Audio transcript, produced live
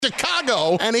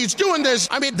Chicago, and he's doing this.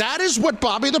 I mean, that is what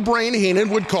Bobby the Brain Heenan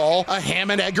would call a ham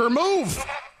and egger move.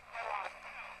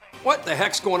 What the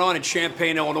heck's going on in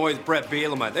Champaign, Illinois with Brett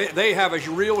Bielema? They have a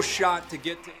real shot to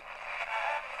get to.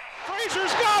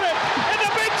 Frazier's got it, and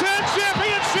the Big Ten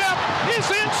championship is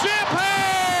in Champaign!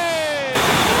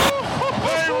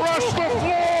 They rush the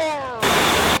floor!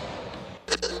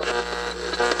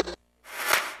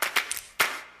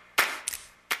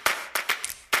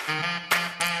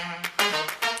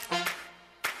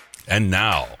 And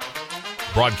now,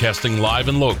 broadcasting live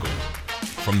and local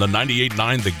from the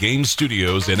 98.9 The Game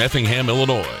studios in Effingham,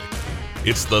 Illinois,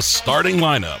 it's the starting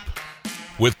lineup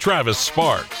with Travis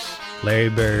Sparks, Larry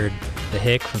Bird, the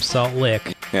Hick from Salt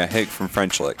Lick. Yeah, Hick from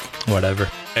French Lick. Whatever.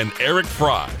 and Eric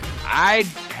Fry. I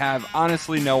have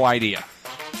honestly no idea.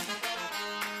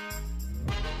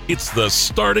 It's the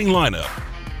starting lineup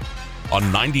on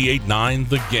 98.9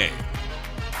 The Game.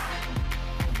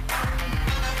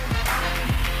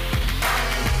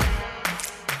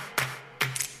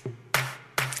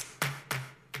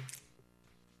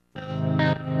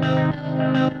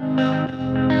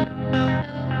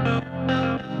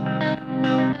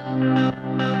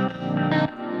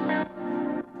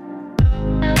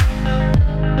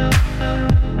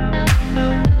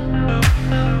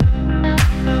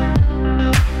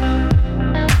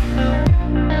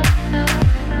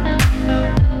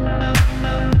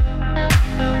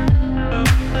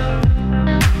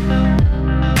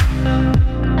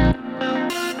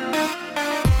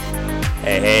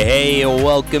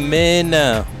 Welcome in.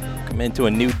 Welcome into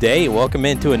a new day. Welcome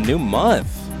into a new month.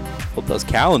 Flip those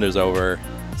calendars over.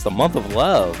 It's the month of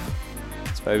love.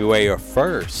 It's February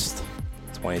 1st,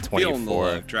 2024. Feeling the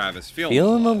love, Travis.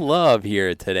 Feeling the love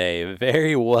here today.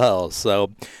 Very well.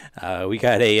 So we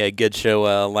got a good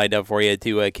show lined up for you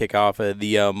to kick off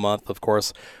the month. Of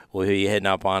course, we'll be hitting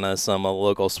up on some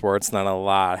local sports. Not a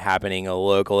lot happening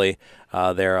locally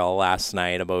there last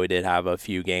night, but we did have a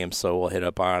few games, so we'll hit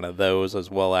up on those as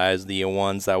well as the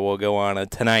ones that will go on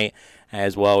tonight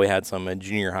as well. We had some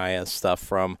junior high stuff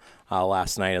from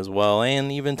last night as well,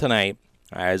 and even tonight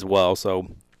as well. So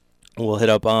we'll hit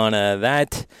up on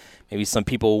that. Maybe some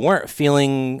people weren't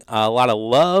feeling a lot of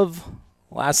love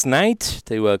last night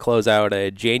to close out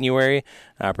January,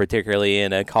 particularly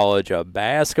in college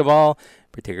basketball,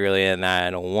 particularly in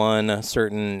that one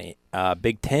certain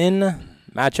Big Ten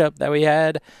matchup that we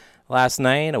had last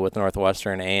night with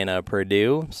Northwestern and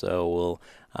Purdue. So we'll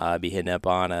be hitting up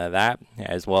on that,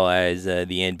 as well as the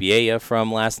NBA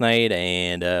from last night,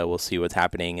 and we'll see what's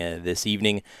happening this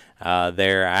evening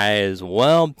there as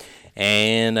well.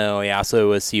 And we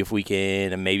also see if we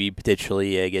can maybe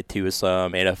potentially get to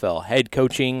some NFL head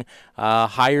coaching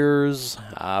hires,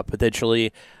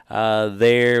 potentially.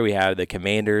 There we have the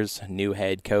Commanders' new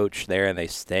head coach there, and they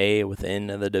stay within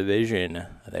the division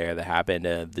there. That happened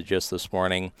just this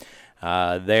morning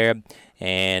there.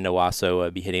 And we'll also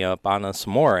be hitting up on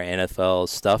some more NFL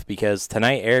stuff, because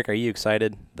tonight, Eric, are you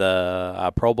excited?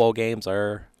 The Pro Bowl games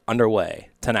are underway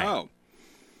tonight. Oh.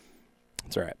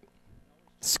 That's right.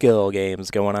 Skill games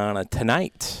going on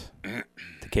tonight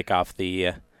to kick off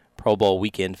the Pro Bowl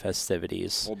weekend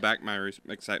festivities. Hold back my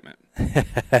excitement.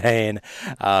 And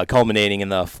culminating in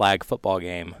the flag football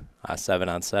game,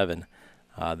 7-on-7,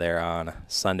 there on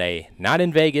Sunday. Not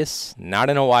in Vegas,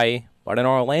 not in Hawaii, but in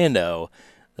Orlando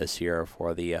this year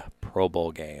for the Pro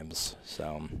Bowl games.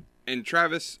 So. And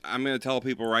Travis, I'm going to tell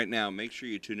people right now, make sure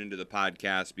you tune into the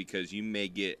podcast, because you may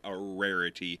get a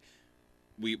rarity.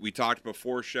 We talked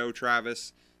before show,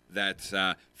 Travis,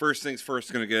 that first things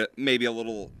first, going to get maybe a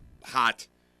little hot.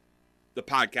 The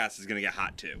podcast is going to get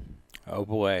hot too. Oh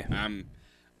boy.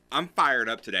 I'm fired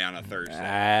up today on a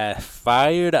Thursday.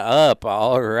 Fired up.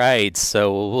 All right.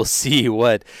 So we'll see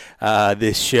what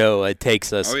this show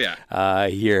takes us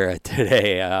here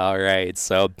today. All right.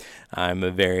 So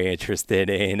I'm very interested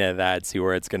in that, see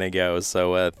where it's going to go.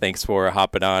 So thanks for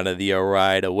hopping on the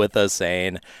ride with us,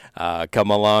 and come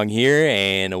along here,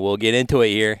 and we'll get into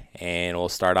it here, and we'll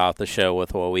start off the show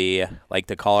with what we like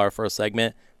to call our first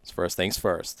segment. It's First Things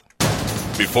First.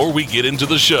 Before we get into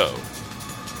the show,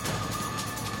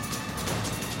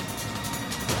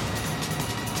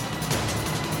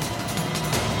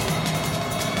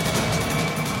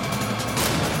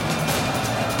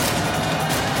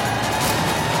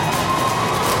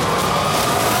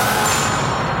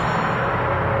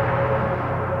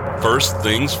 First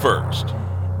Things First.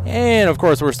 And, of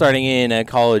course, we're starting in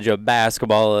college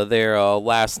basketball there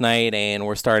last night, and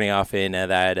we're starting off in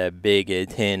that Big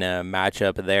Ten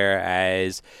matchup there,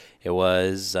 as it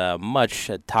was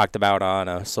much talked about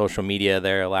on social media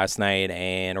there last night,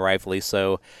 and rightfully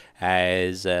so,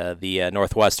 as the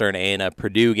Northwestern and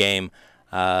Purdue game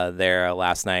there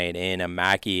last night in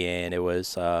Mackey, and it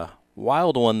was a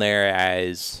wild one there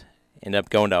as ended up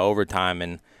going to overtime,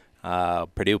 and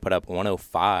Purdue put up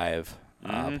 105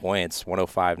 points,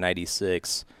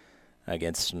 105-96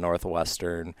 against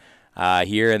Northwestern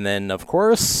here. And then, of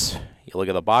course, you look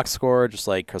at the box score, just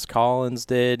like Chris Collins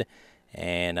did,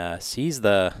 and sees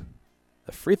the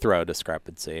free throw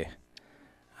discrepancy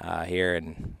here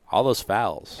and all those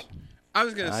fouls. I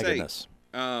was going to say, goodness.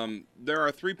 There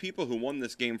are 3 people who won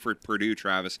this game for Purdue,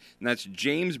 Travis, and that's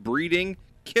James Breeding,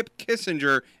 Kip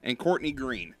Kissinger, and Courtney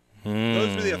Green.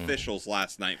 Those were the officials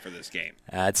last night for this game.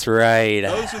 That's right.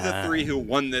 Those are the 3 who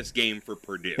won this game for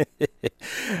Purdue.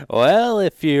 Well,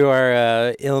 if you are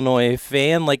an Illinois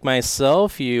fan like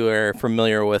myself, you are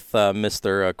familiar with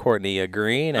Mr. Courtney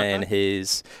Green and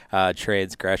his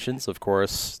transgressions. Of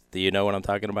course, do you know what I'm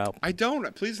talking about? I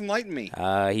don't. Please enlighten me.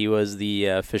 He was the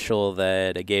official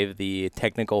that gave the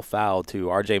technical foul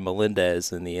to R.J.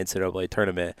 Melendez in the NCAA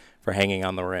tournament for hanging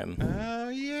on the rim. Oh,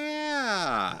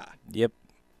 yeah. Yep.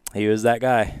 He was that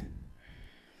guy.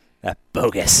 That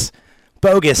bogus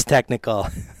technical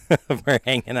for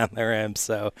hanging on the rim.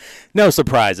 So, no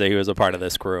surprise that he was a part of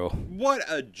this crew. What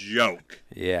a joke.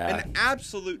 Yeah. An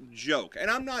absolute joke. And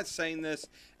I'm not saying this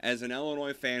as an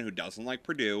Illinois fan who doesn't like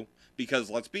Purdue, because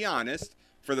let's be honest,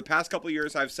 for the past couple of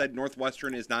years I've said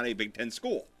Northwestern is not a Big Ten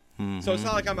school. So it's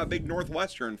not like I'm a big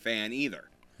Northwestern fan either.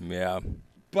 Yeah.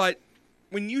 But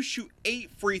when you shoot 8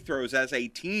 free throws as a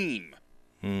team,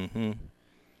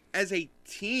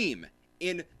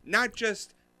 in not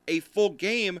just a full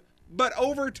game, but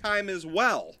overtime as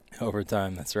well.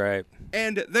 Overtime, that's right.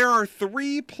 And there are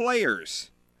 3 players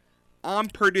on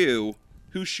Purdue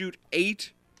who shoot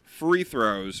 8 free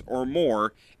throws or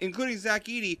more, including Zach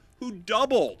Edey, who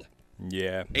doubled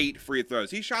 8 free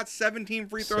throws. He shot 17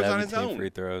 free throws on his own. 17 free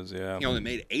throws, yeah. He only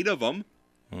made 8 of them.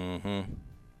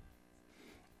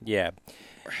 Yeah.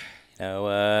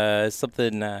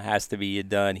 Something has to be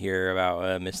done here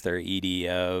about Mr. Edey.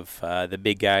 Of the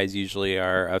big guys usually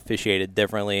are officiated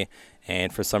differently,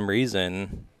 and for some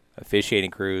reason,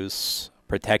 officiating crews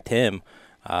protect him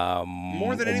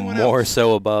more than anyone else. More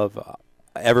so above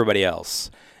everybody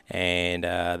else. And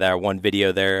that one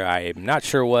video there, I'm not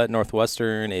sure what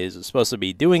Northwestern is supposed to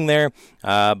be doing there,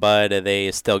 but they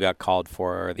still got called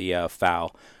for the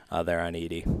foul there on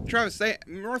Edey. Travis,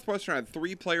 Northwestern had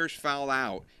 3 players foul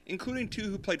out, including 2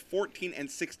 who played 14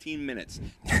 and 16 minutes.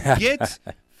 To get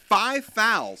 5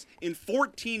 fouls in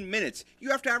 14 minutes,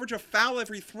 you have to average a foul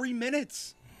every 3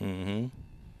 minutes.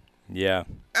 Yeah.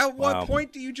 At what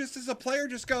point do you just, as a player,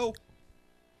 just go,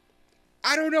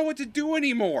 I don't know what to do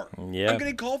anymore. Yeah. I'm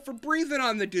getting called for breathing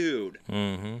on the dude.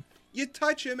 You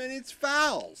touch him and it's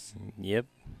fouls. Yep.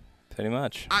 Pretty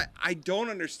much. I don't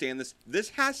understand this.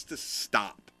 This has to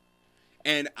stop.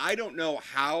 And I don't know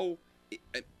how.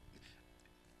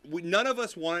 None of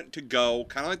us want it to go,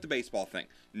 kind of like the baseball thing.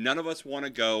 None of us want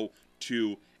to go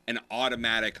to an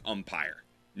automatic umpire.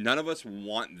 None of us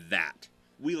want that.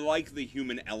 We like the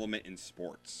human element in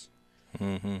sports.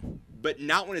 But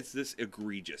not when it's this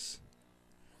egregious.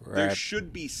 Right. There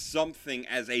should be something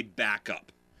as a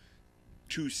backup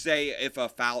to say if a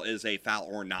foul is a foul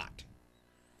or not.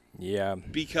 Yeah.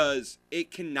 Because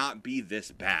it cannot be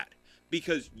this bad.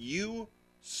 Because you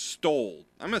stole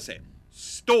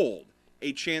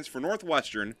a chance for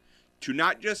Northwestern to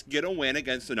not just get a win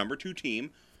against the number 2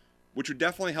 team, which would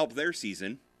definitely help their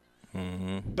season,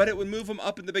 but it would move them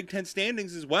up in the Big Ten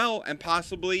standings as well and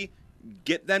possibly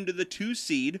get them to the 2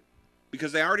 seed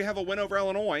because they already have a win over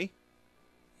Illinois.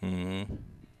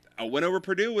 A win over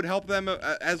Purdue would help them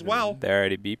as well. They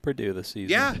already beat Purdue this season.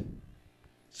 Yeah.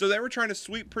 So they were trying to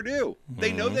sweep Purdue.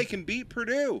 They know they can beat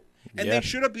Purdue. And they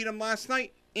should have beat them last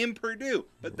night in Purdue.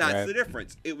 But that's the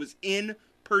difference. It was in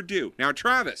Purdue. Now,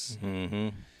 Travis.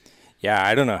 Yeah,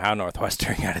 I don't know how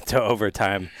Northwestern got it to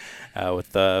overtime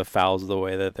with the fouls the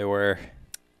way that they were.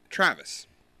 Travis.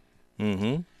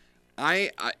 College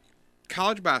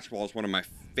basketball is one of my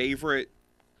favorite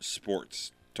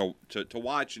sports to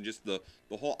watch, and just the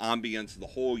whole ambience, the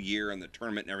whole year, and the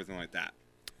tournament and everything like that.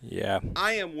 Yeah.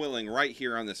 I am willing right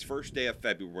here on this first day of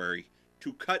February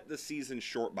to cut the season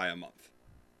short by a month.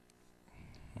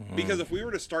 Because if we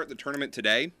were to start the tournament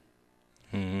today,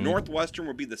 Northwestern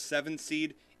would be the 7th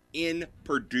seed in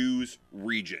Purdue's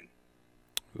region.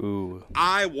 Ooh.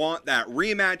 I want that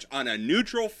rematch on a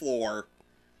neutral floor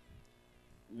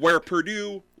where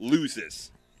Purdue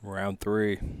loses. Round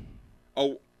 3.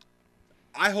 Oh,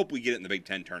 I hope we get it in the Big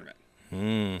Ten tournament.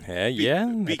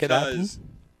 Because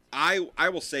I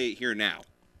will say it here now.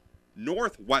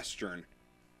 Northwestern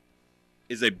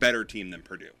is a better team than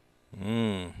Purdue.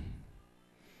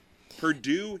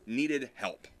 Purdue needed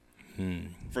help.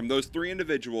 from those three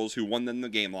individuals who won them the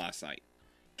game last night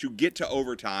to get to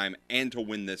overtime and to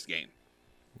win this game.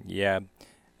 Yeah.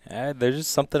 There's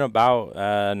just something about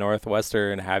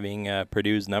Northwestern having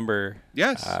Purdue's number.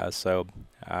 Yes.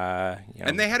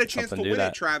 And they had a chance to win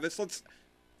it, Travis.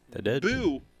 They did.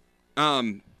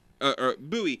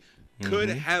 Bowie could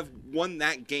have won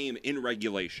that game in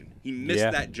regulation. He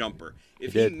missed that jumper.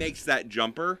 If he makes that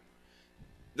jumper,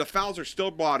 the fouls are still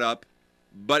brought up,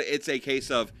 but it's a case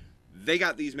of they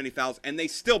got these many fouls, and they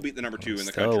still beat the number 2 in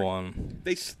the country.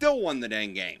 They still won the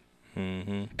dang game.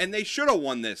 And they should have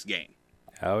won this game.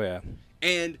 Oh, yeah.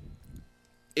 And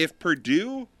if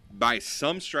Purdue, by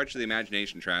some stretch of the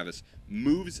imagination, Travis,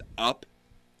 moves up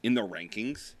in the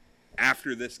rankings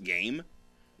after this game,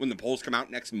 when the polls come out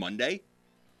next Monday,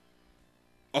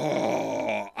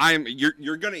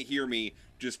 you're going to hear me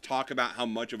just talk about how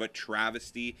much of a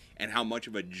travesty and how much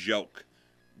of a joke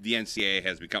the NCAA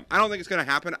has become. I don't think it's going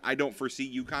to happen. I don't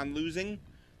foresee UConn losing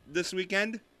this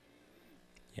weekend.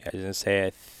 Yeah, I was going to say, I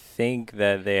think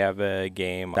that they have a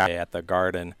game at the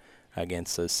Garden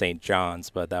against St. John's,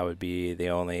 but that would be the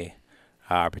only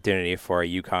opportunity for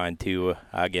UConn to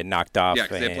get knocked off. Yeah,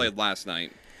 because they played last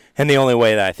night. And the only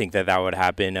way that I think that would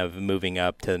happen of moving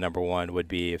up to number 1 would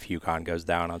be if UConn goes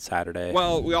down on Saturday.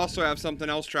 Well, we also have something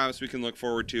else, Travis, we can look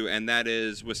forward to, and that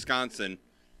is Wisconsin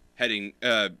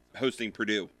hosting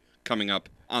Purdue coming up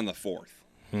on the 4th.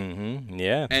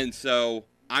 Yeah. And so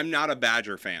I'm not a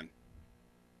Badger fan.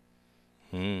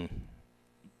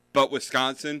 But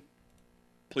Wisconsin,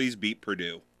 please beat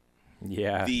Purdue.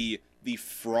 Yeah. The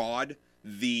fraud,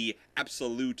 the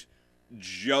absolute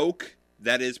joke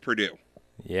that is Purdue.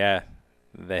 Yeah.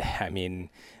 They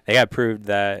got proved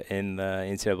that in the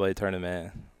NCAA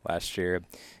tournament last year,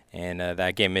 and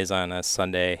that game is on a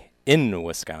Sunday in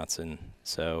Wisconsin.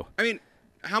 So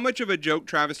how much of a joke,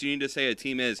 Travis, do you need to say a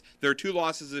team is? There are 2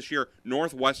 losses this year,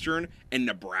 Northwestern and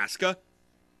Nebraska.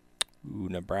 Ooh,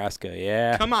 Nebraska,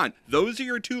 yeah. Come on, those are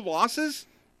your 2 losses?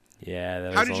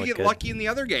 Yeah. How did you get lucky in the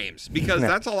other games? Because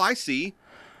that's all I see.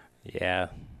 Yeah.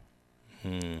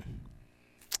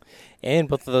 And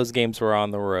both of those games were on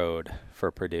the road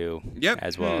for Purdue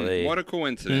as well. What a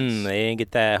coincidence. They didn't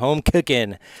get that home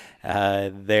cooking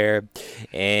there.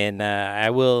 And I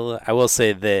will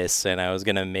say this, and I was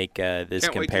going to make this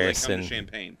Can't comparison. Wait till they come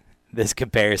to Champaign. This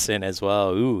comparison as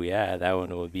well. Ooh, yeah, that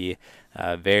one would be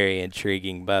very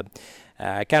intriguing. But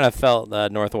I kind of felt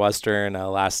Northwestern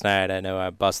last night. I know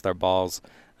I bust their balls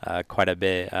quite a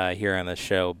bit here on the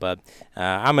show, but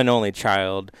I'm an only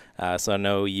child, so I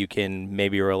know you can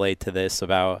maybe relate to this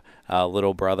about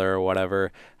little brother or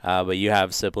whatever, but you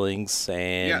have siblings,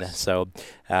 and so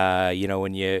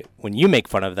when you make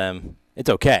fun of them, it's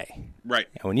okay. Right.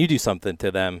 And when you do something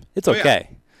to them, it's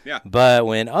okay. Yeah. But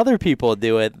when other people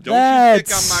do it, you pick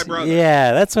on my brother.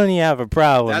 Yeah, that's when you have a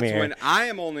problem. That's when I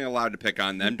am only allowed to pick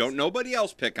on them. Don't nobody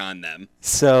else pick on them.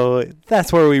 So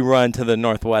that's where we run to the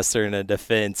Northwestern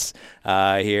defense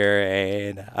here.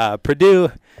 And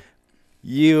Purdue,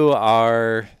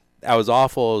 that was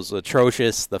awful. It was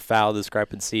atrocious, the foul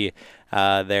discrepancy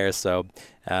there. So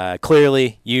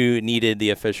clearly you needed the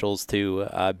officials to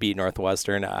beat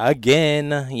Northwestern.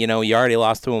 Again, you already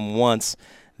lost to them once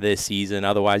this season.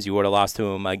 Otherwise, you would have lost to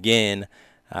them again.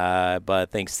 But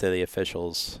thanks to the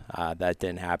officials, that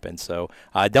didn't happen. So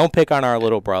don't pick on our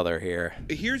little brother here.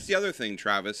 Here's the other thing,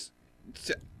 Travis.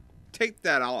 Take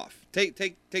that off. Take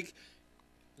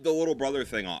the little brother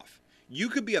thing off. You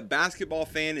could be a basketball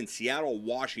fan in Seattle,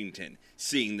 Washington,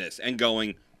 seeing this and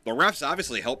going, the refs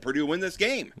obviously helped Purdue win this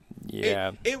game.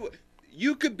 Yeah.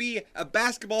 You could be a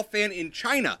basketball fan in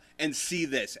China and see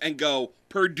this and go,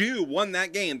 Purdue won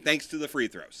that game thanks to the free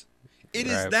throws. It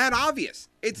is that obvious.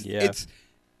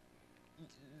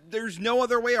 There's no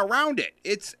other way around it.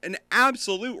 It's an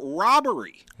absolute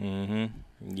robbery.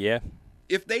 Yeah.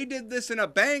 If they did this in a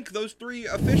bank, those 3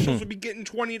 officials would be getting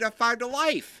 25 to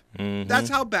life. That's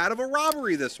how bad of a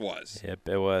robbery this was. Yep,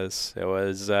 it was. It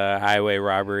was a highway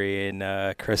robbery,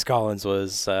 and Chris Collins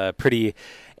was pretty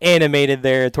animated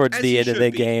there towards the end of the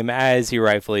game, as he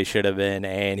rightfully should have been,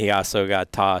 and he also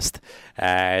got tossed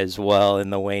as well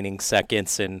in the waning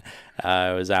seconds, and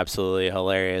it was absolutely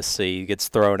hilarious. He gets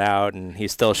thrown out, and he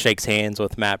still shakes hands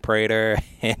with Matt Prater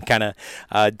and kind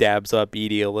of dabs up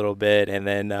Edie a little bit, and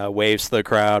then waves to the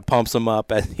crowd, pumps him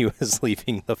up as he was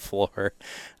leaving the floor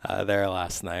there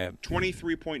last night.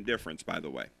 23-point difference, by the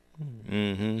way.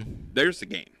 There's the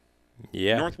game.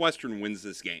 Yeah. Northwestern wins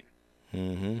this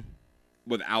game.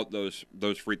 Without those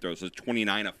free throws. It's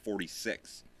 29 of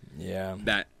 46. Yeah.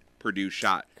 That Purdue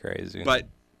shot. Crazy. But,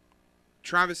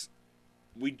 Travis,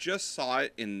 we just saw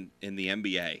it in the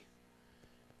NBA.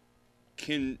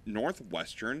 Can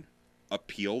Northwestern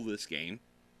appeal this game?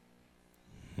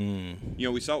 You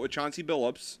know, we saw it with Chauncey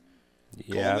Billups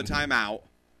calling the timeout,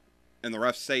 and the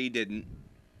refs say he didn't.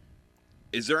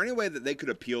 Is there any way that they could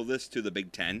appeal this to the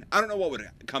Big Ten? I don't know what would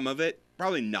come of it.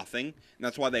 Probably nothing, and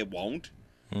that's why they won't.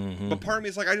 But part of me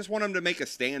is like, I just want them to make a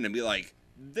stand and be like,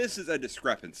 this is a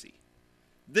discrepancy.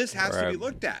 This has to be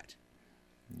looked at.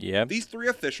 Yeah. These three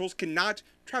officials cannot...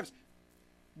 Travis,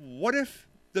 what if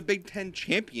the Big Ten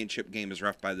championship game is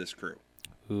ref by this crew?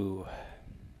 Ooh.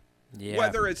 Yeah.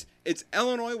 Whether it's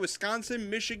Illinois, Wisconsin,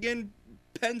 Michigan,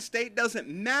 Penn State, doesn't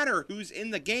matter who's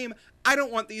in the game. I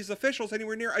don't want these officials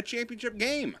anywhere near a championship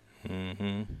game. I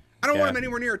don't want them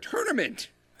anywhere near a tournament.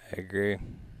 I agree.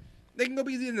 They can go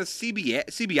be in the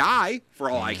CBI for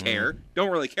all I care. Don't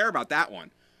really care about that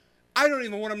one. I don't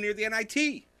even want them near the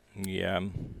NIT. Yeah.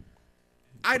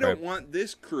 I don't want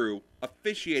this crew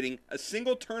officiating a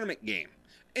single tournament game.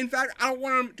 In fact, I don't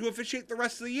want them to officiate the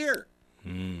rest of the year.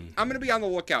 I'm going to be on the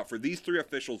lookout for these three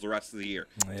officials the rest of the year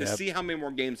to see how many more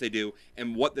games they do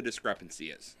and what the discrepancy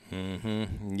is.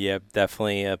 Yep,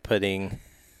 definitely putting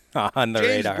on the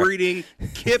radar. James Breeding,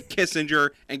 Kip Kissinger,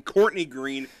 and Courtney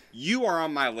Green, you are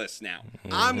on my list now.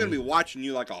 I'm going to be watching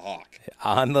you like a hawk.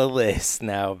 On the list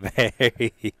now,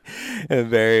 very,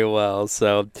 very well.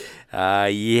 So,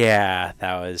 yeah,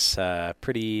 that was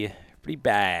pretty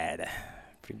bad.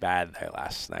 Pretty bad there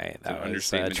last night. That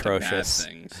was atrocious.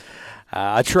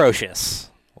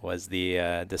 Atrocious was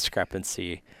the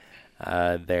discrepancy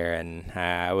there, and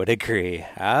I would agree.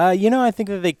 I think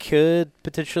that they could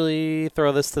potentially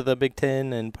throw this to the Big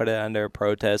Ten and put it under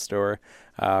protest or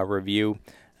review.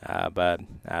 But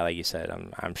like you said,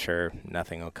 I'm sure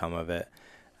nothing will come of it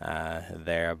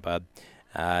there. But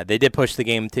they did push the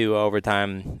game to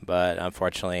overtime, but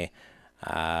unfortunately,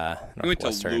 He went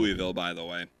to Louisville, by the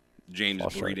way. James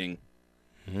Breeding.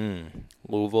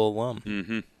 Louisville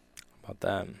alum. How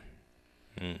about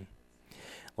that?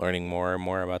 Learning more and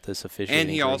more about this officiating. And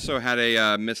he also had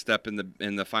a misstep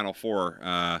in the Final Four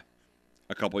a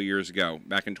couple years ago,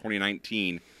 back in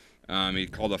 2019. He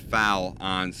called a foul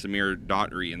on Samir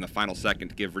Daughtry in the final second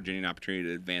to give Virginia an opportunity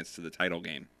to advance to the title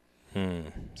game.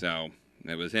 So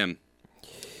it was him.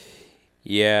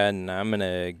 Yeah, and I'm going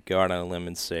to go out on a limb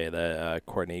and say that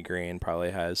Courtney Green probably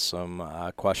has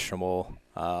some questionable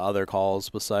other calls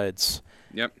besides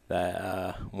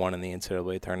that one in the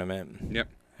NCAA tournament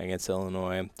against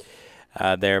Illinois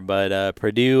there. But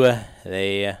Purdue,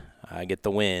 they get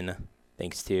the win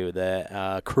thanks to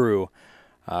the crew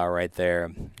right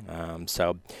there.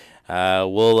 So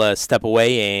we'll step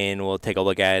away and we'll take a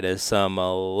look at some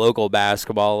local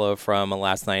basketball from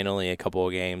last night, only a couple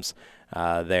of games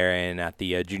there and at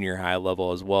the junior high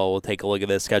level as well. We'll take a look at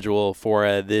the schedule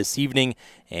for this evening,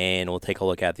 and we'll take a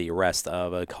look at the rest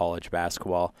of college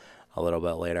basketball a little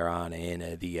bit later on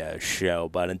in the show.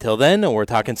 But until then, we're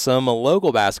talking some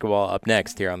local basketball up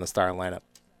next here on the Starting Lineup.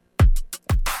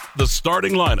 The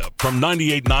Starting Lineup from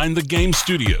 98.9 The Game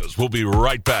Studios. We'll be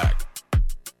right back.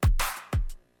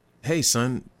 Hey,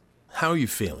 son. How are you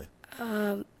feeling?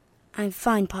 I'm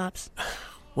fine, Pops.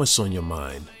 What's on your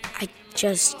mind? I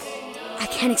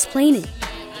can't explain it.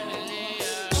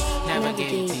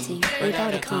 Navigating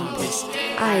without a compass,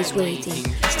 eyes waiting,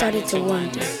 started to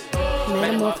wonder.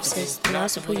 Metamorphosis, the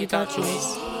loss of who you thought you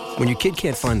was. When your kid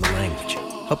can't find the language,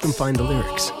 help them find the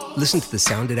lyrics. Listen to the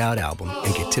Sound It Out album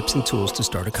and get tips and tools to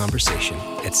start a conversation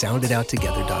at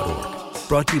sounditouttogether.org.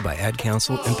 Brought to you by Ad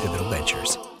Council and Pivotal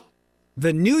Ventures.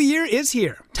 The new year is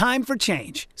here. Time for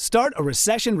change. Start a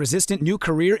recession-resistant new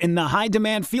career in the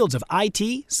high-demand fields of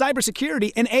IT,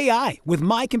 cybersecurity, and AI with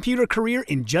My Computer Career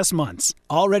in just months.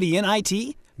 Already in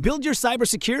IT? Build your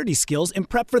cybersecurity skills and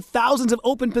prep for thousands of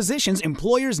open positions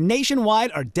employers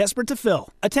nationwide are desperate to fill.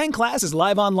 Attend classes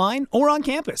live online or on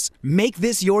campus. Make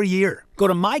this your year. Go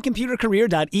to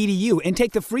mycomputercareer.edu and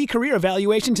take the free career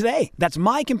evaluation today. That's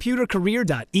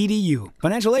mycomputercareer.edu.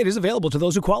 Financial aid is available to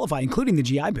those who qualify, including the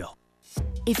GI Bill.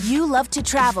 If you love to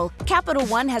travel, Capital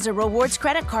One has a rewards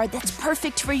credit card that's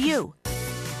perfect for you.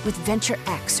 With Venture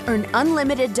X, earn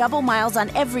unlimited double miles on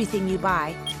everything you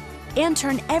buy and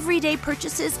turn everyday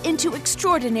purchases into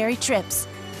extraordinary trips.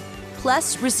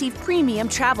 Plus, receive premium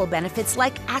travel benefits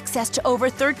like access to over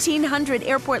 1,300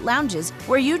 airport lounges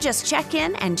where you just check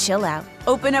in and chill out.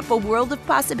 Open up a world of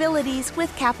possibilities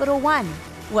with Capital One.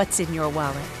 What's in your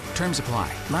wallet? Terms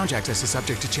apply. Lounge access is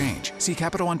subject to change. See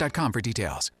CapitalOne.com for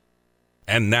details.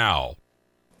 And now,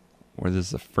 what is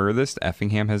the furthest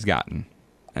Effingham has gotten,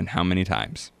 and how many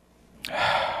times?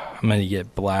 I'm going to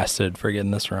get blasted for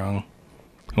getting this wrong.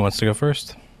 Who wants to go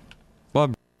first?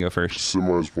 Well, go first.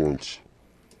 Semis once.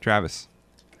 Travis.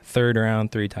 Third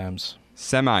round, 3 times.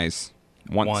 Semis.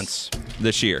 Once.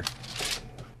 This year.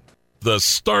 The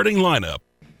starting lineup.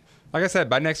 Like I said,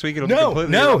 by next week it'll be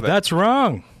completely irrelevant. That's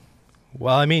wrong.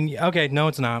 Well, I mean, okay, no,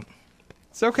 it's not.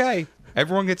 It's okay.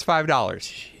 Everyone gets $5.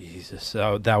 Jesus,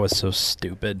 oh, that was so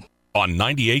stupid. On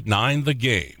 98.9 The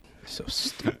Game. So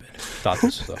stupid. Thought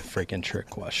this was a freaking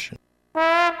trick question.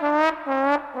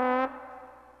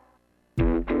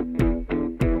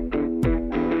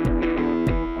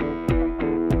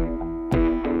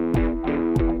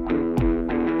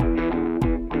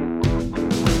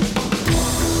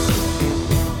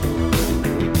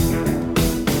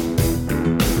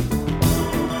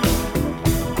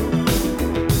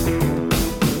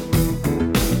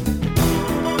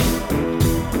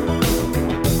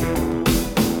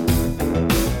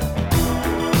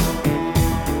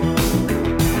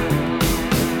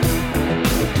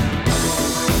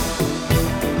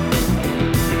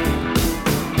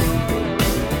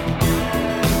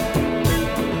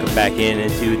 Back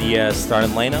into the starting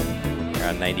lineup here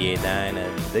on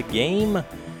 98.9 The Game.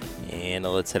 And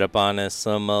let's hit up on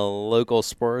some local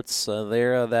sports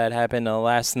there that happened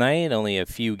last night. Only a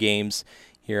few games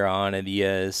here on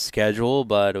the schedule,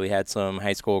 but we had some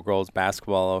high school girls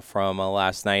basketball from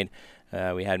last night.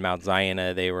 We had Mount Zion.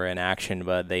 They were in action,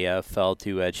 but they fell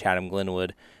to Chatham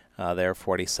Glenwood. There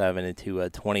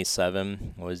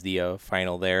 47-27 was the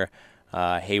final there.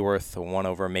 Hayworth won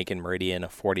over Macon Meridian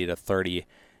 40-30.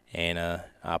 And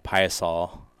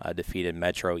Piasol defeated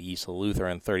Metro East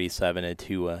Lutheran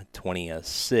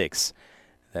 37-26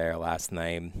 there last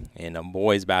night. In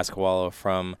boys basketball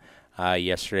from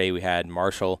yesterday, we had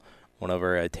Marshall won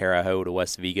over Terre Haute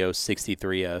West Vigo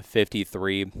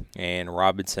 63-53, and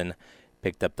Robinson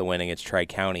picked up the win against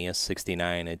Tri-County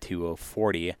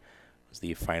 69-40 was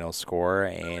the final score.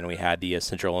 And we had the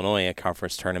Central Illinois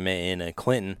Conference Tournament in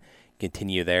Clinton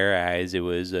continue there, as it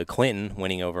was Clinton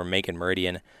winning over Macon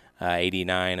Meridian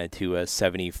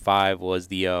 89-75 was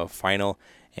the final,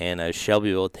 and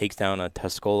Shelbyville takes down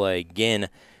Tuscola again.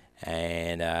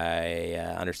 And I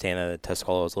understand that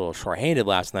Tuscola was a little short-handed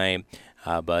last night,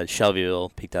 but Shelbyville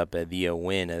picked up the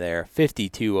win there.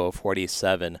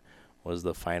 52-47 was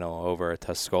the final over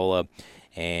Tuscola,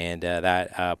 and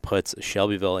that puts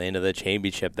Shelbyville into the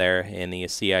championship there in the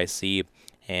CIC.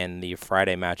 And the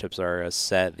Friday matchups are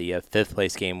set. The fifth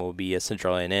place game will be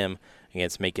Central A&M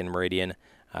against Macon Meridian.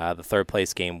 The third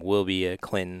place game will be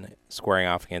Clinton squaring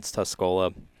off against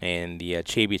Tuscola, and the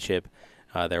championship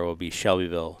there will be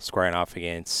Shelbyville squaring off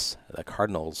against the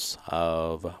Cardinals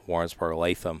of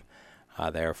Warrensburg-Latham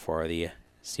there for the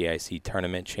CIC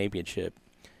tournament championship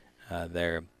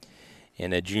there.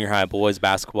 In the junior high boys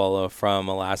basketball from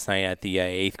last night at the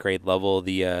 8th grade level,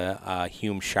 the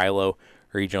Hume Shiloh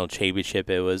regional championship,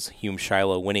 it was Hume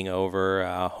Shiloh winning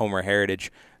over Homer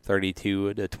Heritage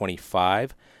 32-25.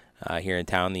 Here in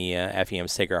town, the FEM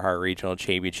Sacred Heart Regional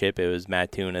Championship, it was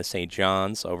Mattoon St.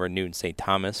 John's over Newton St.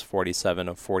 Thomas,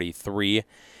 47-43.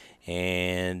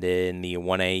 And in the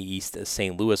 1A East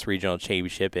St. Louis Regional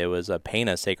Championship, it was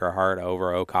Pana Sacred Heart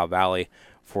over Ocala Valley,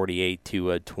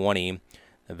 48-20.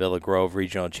 The Villa Grove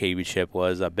Regional Championship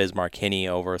was Bismarck Kinney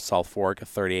over South Fork,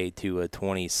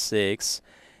 38-26.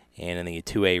 And in the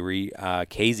 2A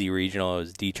KZ Regional, it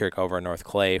was Dietrich over North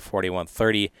Clay,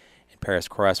 41-30. Paris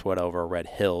Crestwood over Red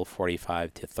Hill,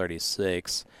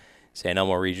 45-36. St.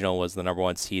 Elmo Regional was the number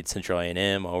one seed, Central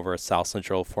A&M over South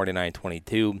Central,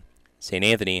 49-22. St.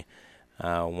 Anthony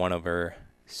won over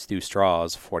Stu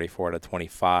Straws,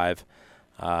 44-25.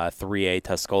 3A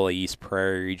Tuscola East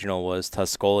Prairie Regional was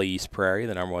Tuscola East Prairie,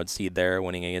 the number one seed there,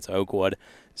 winning against Oakwood,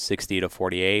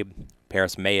 60-48.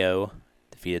 Paris Mayo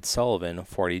defeated Sullivan,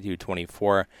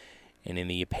 42-24. And in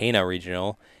the Pana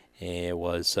Regional, it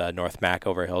was North Mac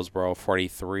over Hillsboro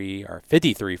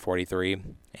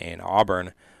 53-43, and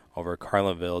Auburn over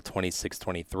Carlinville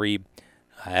 26-23.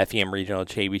 FEM Regional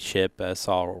Championship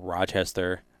saw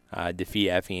Rochester defeat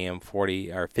FEM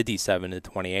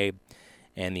 57-28,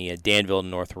 and the Danville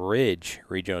Northridge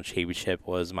Regional Championship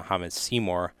was Muhammad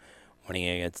Seymour winning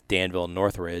against Danville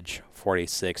Northridge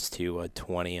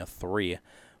 46-23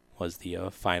 was the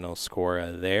final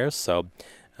score there. So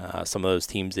some of those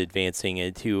teams advancing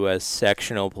into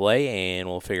sectional play, and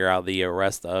we'll figure out the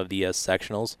rest of the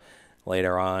sectionals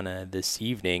later on this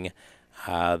evening.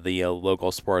 The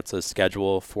local sports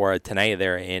schedule for tonight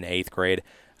there in 8th grade.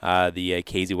 The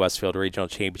KZ Westfield Regional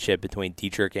Championship between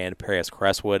Dietrich and Paris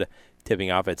Crestwood tipping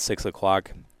off at 6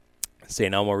 o'clock.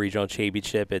 St. Elmo Regional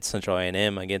Championship at Central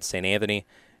A&M against St. Anthony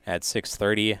at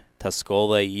 6:30.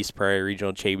 Tuscola East Prairie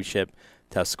Regional Championship,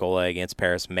 Tuscola against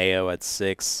Paris Mayo at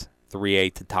 6.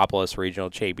 3A Teutopolis Regional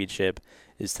Championship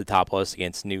is Teutopolis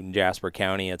against Newton Jasper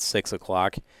County at 6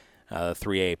 o'clock.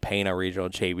 3A Pana Regional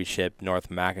Championship,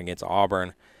 North Mac against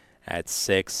Auburn at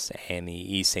 6, and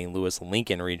the East St. Louis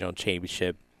Lincoln Regional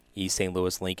Championship, East St.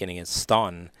 Louis Lincoln against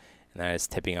Staunton, and that is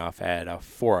tipping off at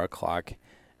 4 o'clock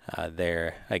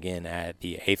there, again, at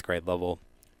the 8th grade level,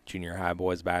 junior high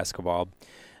boys basketball.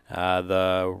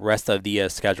 The rest of the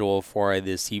schedule for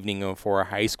this evening for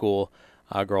high school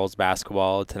girls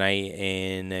basketball tonight,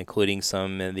 and including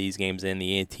some of these games in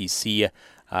the NTC.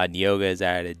 Neoga is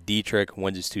at Dietrich,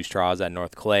 Windsor Two Straws at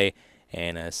North Clay,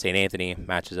 and St. Anthony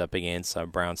matches up against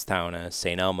Brownstown,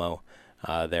 St. Elmo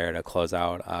there to close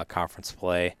out conference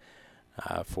play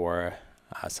for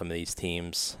some of these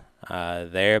teams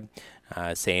there.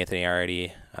 St. Anthony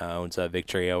already owns a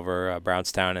victory over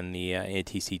Brownstown in the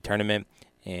NTC tournament,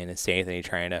 and St. Anthony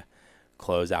trying to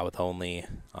close out with only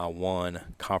one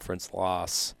conference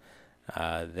loss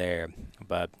there.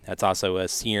 But that's also a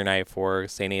senior night for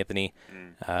St. Anthony.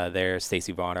 There,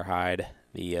 Stacy Vonderheide,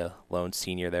 the lone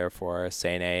senior there for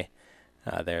St. A,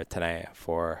 there tonight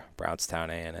for Brownstown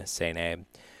and St. A.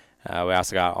 We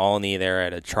also got Olney there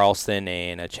at Charleston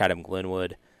and Chatham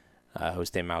Glenwood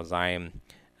hosting Mount Zion.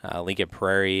 Lincoln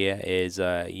Prairie is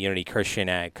Unity Christian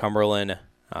at Cumberland.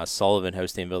 Sullivan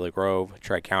hosting Villa Grove.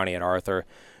 Tri-County at Arthur.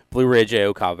 Blue Ridge at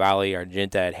Ocala Valley.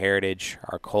 Argenta at Heritage.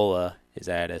 Arcola is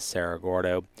at Cerro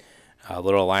Gordo.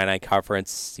 Little Illini Conference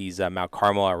sees Mount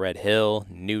Carmel at Red Hill.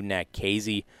 Newton at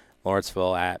Casey.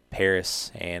 Lawrenceville at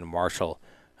Paris. And Marshall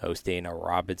hosting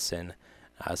Robinson.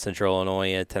 Central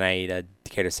Illinois tonight,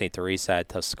 Decatur St. Teresa at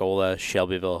Tuscola.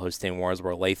 Shelbyville hosting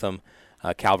Warrensburg Latham.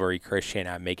 Calvary Christian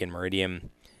at Macon Meridian.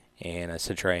 And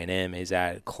Central A&M is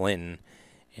at Clinton.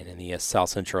 And in the South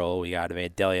Central, we got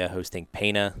Vandalia hosting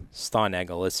Pana, Staunton at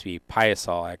Gillespie,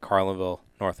 Piasol at Carlinville,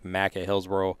 North Mac at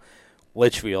Hillsboro,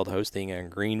 Litchfield hosting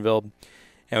Greenville.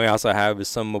 And we also have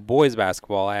some boys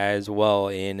basketball as well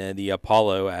in the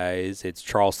Apollo, as it's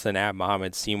Charleston at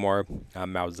Muhammad Seymour.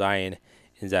 Mount Zion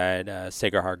is at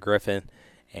Sacred Heart Griffin.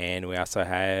 And we also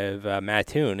have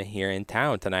Mattoon here in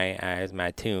town tonight, as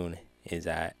Mattoon is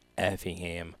at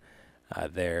Effingham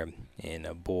there in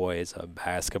boys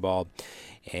basketball.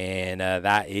 And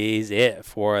that is it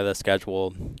for the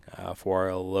schedule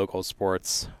for local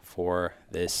sports for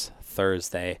this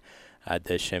Thursday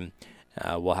edition.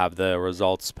 We'll have the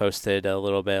results posted a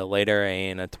little bit later,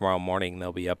 and tomorrow morning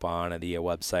they'll be up on the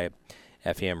website,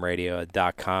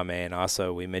 femradio.com. And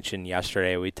also, we mentioned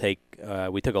yesterday we took a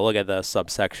look at the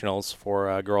subsectionals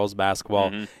for girls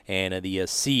basketball, and the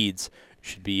seeds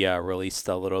should be released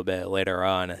a little bit later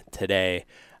on today.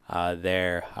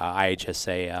 Their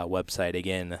IHSA website,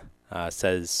 again,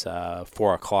 says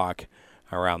 4 o'clock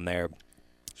around there.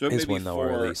 So it is may when be they'll 4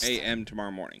 release. a.m.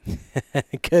 tomorrow morning.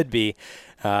 It could be,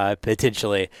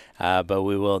 potentially, but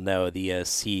we will know the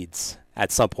seeds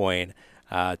at some point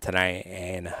tonight,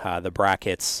 and the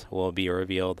brackets will be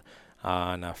revealed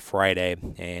on Friday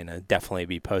and definitely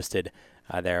be posted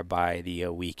there by the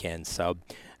weekend. So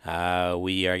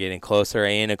we are getting closer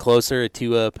and closer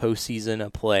to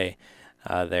postseason play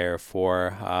there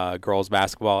for girls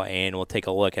basketball, and we'll take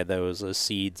a look at those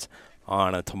seeds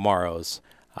on tomorrow's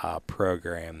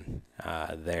program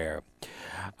there.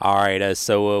 All right,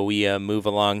 so we move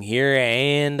along here,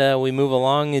 and we move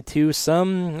along to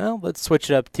some, let's switch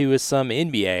it up to some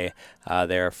NBA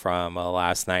there from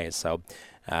last night. So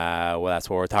that's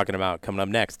what we're talking about coming up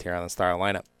next here on the Starting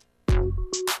Lineup.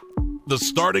 The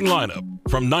Starting Lineup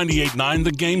from 98.9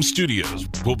 The Game Studios.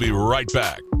 We'll be right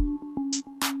back.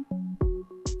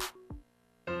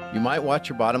 You might watch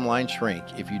your bottom line shrink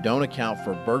if you don't account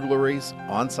for burglaries,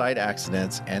 on-site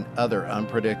accidents, and other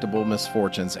unpredictable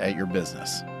misfortunes at your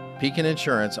business. Pekin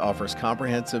Insurance offers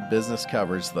comprehensive business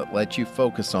coverage that lets you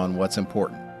focus on what's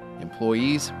important: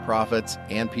 employees, profits,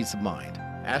 and peace of mind.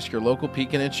 Ask your local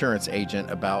Pekin Insurance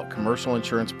agent about commercial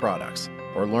insurance products,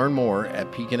 or learn more at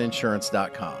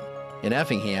pekininsurance.com. In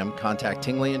Effingham, contact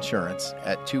Tingley Insurance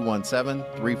at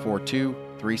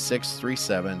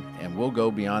 217-342-3637, and we'll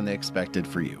go beyond the expected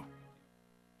for you.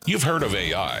 You've heard of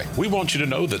AI. We want you to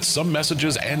know that some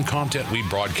messages and content we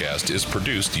broadcast is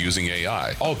produced using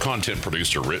AI. All content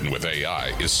produced or written with AI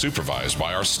is supervised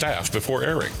by our staff before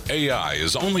airing. AI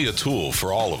is only a tool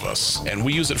for all of us, and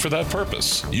we use it for that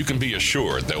purpose. You can be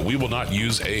assured that we will not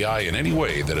use AI in any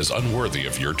way that is unworthy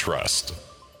of your trust.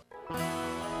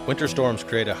 Winter storms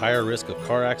create a higher risk of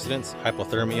car accidents,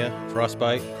 hypothermia,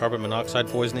 frostbite, carbon monoxide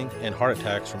poisoning, and heart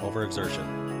attacks from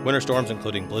overexertion. Winter storms,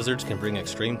 including blizzards, can bring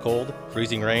extreme cold,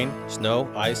 freezing rain, snow,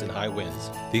 ice, and high winds.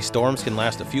 These storms can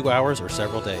last a few hours or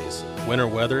several days. Winter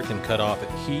weather can cut off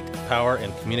heat, power,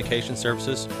 and communication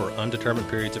services for undetermined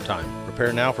periods of time.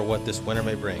 Prepare now for what this winter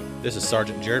may bring. This is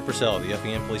Sergeant Jared Purcell of the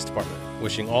Effingham Police Department,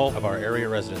 wishing all of our area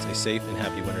residents a safe and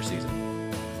happy winter season.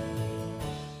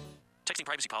 Texting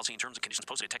privacy policy and terms and conditions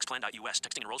posted at textplan.us.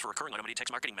 Texting enrolls for recurring automated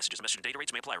text marketing messages. Message and data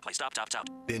rates may apply. Reply stop, opt out.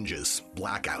 Binges,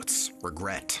 blackouts,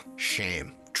 regret,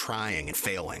 shame, trying and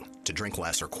failing to drink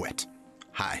less or quit.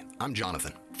 Hi, I'm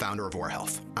Jonathan, founder of Or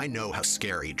Health. I know how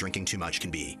scary drinking too much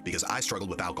can be because I struggled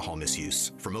with alcohol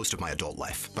misuse for most of my adult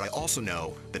life. But I also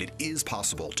know that it is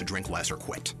possible to drink less or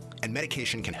quit. And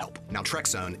medication can help.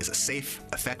 Naltrexone is a safe,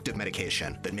 effective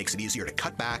medication that makes it easier to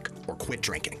cut back or quit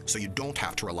drinking, so you don't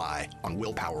have to rely on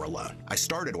willpower alone. I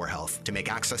started Or Health to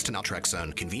make access to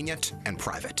naltrexone convenient and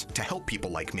private, to help people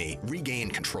like me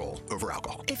regain control over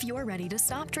alcohol. If you're ready to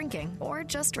stop drinking or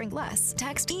just drink less,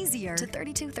 text EASIER to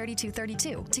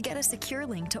 323232 to get a secure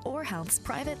link to Or Health's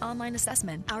private online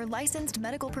assessment. Our licensed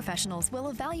medical professionals will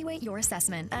evaluate your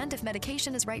assessment, and if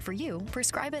medication is right for you,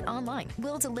 prescribe it online.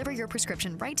 We'll deliver your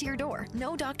prescription right to your door.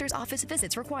 No doctor's office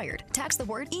visits required. Text the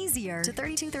word EASIER to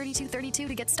 323232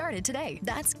 to get started today.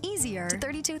 That's EASIER to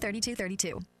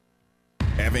 323232.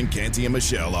 Evan, Canty, and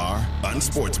Michelle are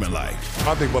unsportsmanlike.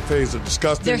 I think buffets are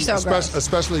disgusting. They're so gross.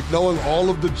 Especially knowing all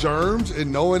of the germs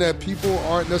and knowing that people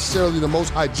aren't necessarily the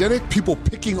most hygienic. People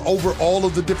picking over all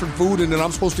of the different food and then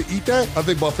I'm supposed to eat that. I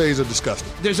think buffets are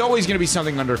disgusting. There's always going to be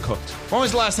something undercooked. When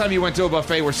was the last time you went to a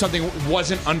buffet where something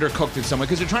wasn't undercooked in some way?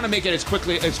 Because they're trying to make it as quick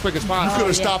as possible. You could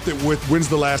have stopped it with, when's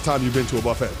the last time you've been to a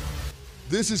buffet?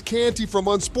 This is Canty from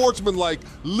Unsportsmanlike.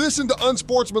 Listen to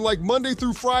Unsportsmanlike Monday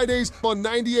through Fridays on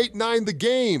 98.9 The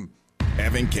Game.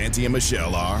 Evan, Canty, and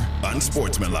Michelle are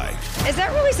unsportsmanlike. Is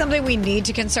that really something we need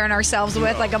to concern ourselves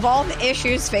with? Like, of all the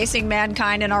issues facing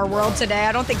mankind in our world today,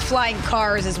 I don't think flying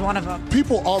cars is one of them.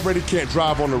 People already can't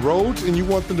drive on the roads, and you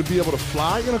want them to be able to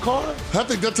fly in a car? I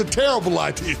think that's a terrible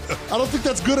idea. I don't think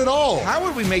that's good at all. How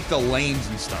would we make the lanes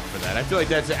and stuff for that? I feel like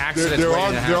that's an accident. There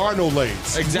are no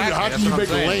lanes. Exactly. How can you make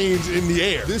lanes in the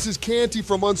air? This is Canty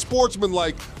from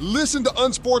Unsportsmanlike. Listen to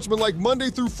Unsportsmanlike Monday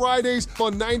through Fridays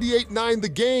on 98.9 The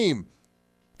Game.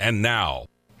 And now,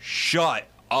 shut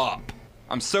up.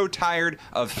 I'm so tired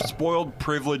of spoiled,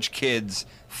 privileged kids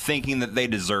thinking that they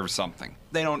deserve something.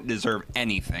 They don't deserve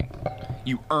anything.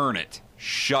 You earn it.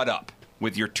 Shut up.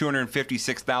 With your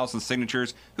 256,000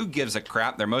 signatures, who gives a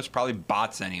crap? They're most probably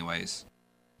bots anyways.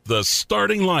 The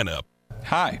starting lineup.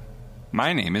 Hi,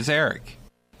 my name is Eric,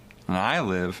 and I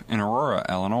live in Aurora,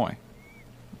 Illinois,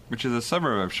 which is a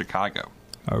suburb of Chicago.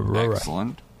 Aurora.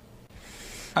 Excellent.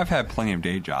 I've had plenty of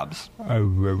day jobs.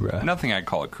 Aurora. Nothing I'd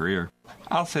call a career.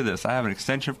 I'll say this, I have an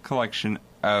extensive collection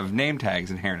of name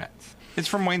tags and hairnets. It's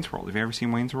from Wayne's World. Have you ever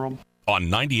seen Wayne's World? On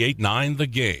 98.9 The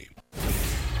Game.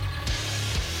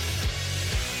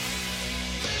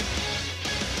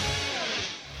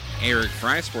 Eric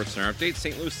Fry, Sports Center update.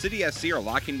 St. Louis City SC are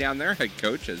locking down their head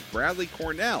coach as Bradley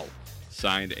Cornell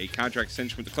signed a contract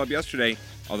extension with the club yesterday,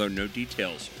 although no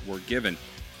details were given.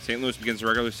 St. Louis begins the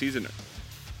regular season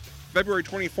February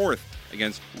 24th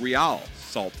against Real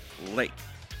Salt Lake.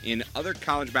 In other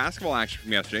college basketball action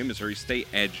from yesterday, Missouri State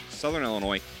edged Southern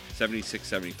Illinois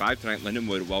 76-75. Tonight,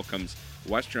 Lindenwood welcomes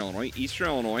Western Illinois. Eastern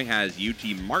Illinois has UT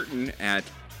Martin at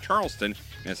Charleston,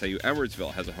 and SIU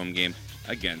Edwardsville has a home game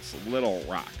against Little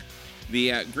Rock.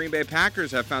 The Green Bay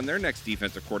Packers have found their next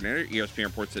defensive coordinator. ESPN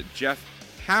reports that Jeff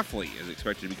Hafley is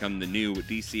expected to become the new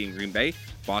DC in Green Bay.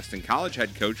 Boston College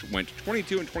head coach went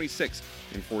 22-26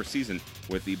 in 4 seasons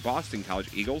with the Boston College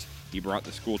Eagles. He brought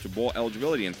the school to bowl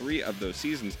eligibility in 3 of those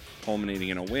seasons, culminating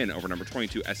in a win over number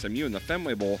 22 SMU in the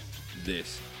Fenway Bowl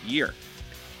this year.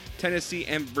 Tennessee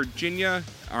and Virginia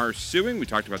are suing. We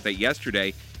talked about that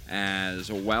yesterday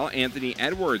as well. Anthony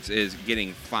Edwards is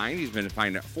getting fined. He's been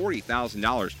fined at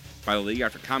 $40,000 by the league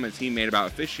after comments he made about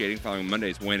officiating following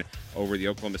Monday's win over the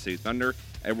Oklahoma City Thunder.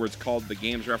 Edwards called the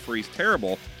game's referees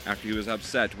terrible after he was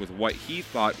upset with what he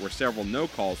thought were several no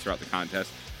calls throughout the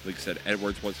contest. The league said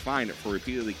Edwards was fined for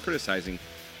repeatedly criticizing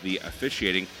the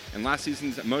officiating. And last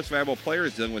season's most valuable player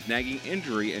is dealing with nagging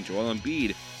injury, and Joel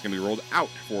Embiid is going to be ruled out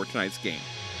for tonight's game.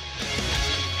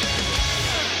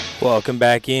 Welcome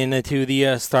back into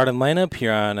the starting lineup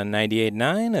here on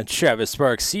 98.9. Travis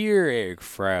Sparks here, Eric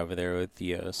Fry over there with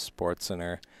the Sports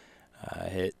Center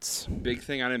hits. Big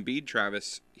thing on Embiid,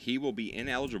 Travis. He will be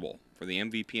ineligible for the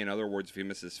MVP. In other words, if he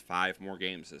misses 5 more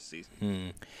games this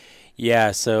season. Yeah,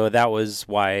 so that was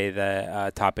why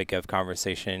the topic of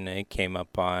conversation came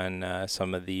up on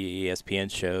some of the ESPN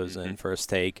shows and First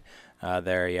Take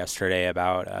there yesterday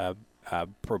about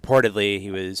reportedly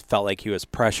he felt like he was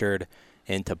pressured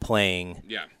into playing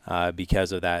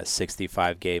because of that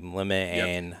 65-game limit.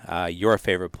 And your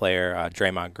favorite player,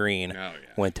 Draymond Green,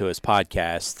 went to his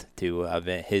podcast to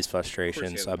vent his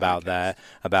frustrations about that,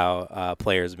 about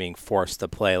players being forced to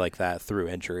play like that through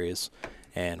injuries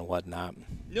and whatnot.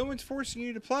 No one's forcing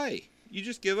you to play. You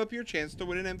just give up your chance to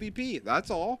win an MVP. That's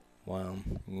all. Well,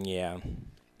 yeah.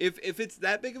 If it's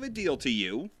that big of a deal to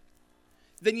you,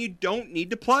 then you don't need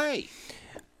to play.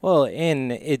 Well,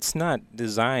 and it's not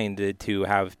designed to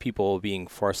have people being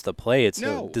forced to play. It's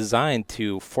designed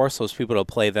to force those people to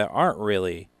play that aren't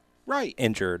really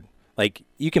injured. Like,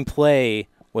 you can play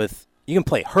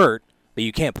hurt, but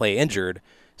you can't play injured.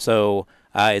 So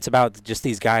it's about just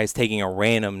these guys taking a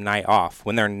random night off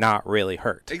when they're not really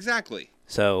hurt. Exactly.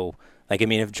 So, like, I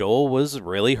mean, if Joel was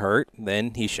really hurt,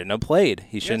 then he shouldn't have played.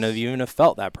 He shouldn't have even have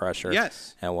felt that pressure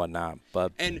and whatnot.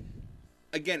 But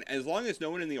again, as long as no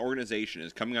one in the organization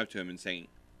is coming up to him and saying,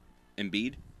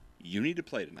 Embiid, you need to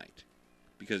play tonight.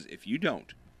 Because if you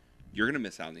don't, you're going to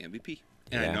miss out on the MVP.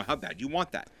 And I know how bad you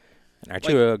want that. And aren't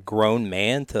you a grown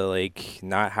man to, like,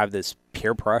 not have this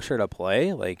peer pressure to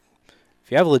play? Like,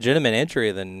 if you have a legitimate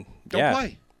injury, then, don't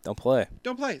play. Don't play.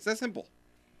 Don't play. It's that simple.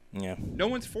 Yeah. No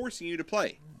one's forcing you to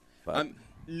play.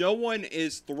 No one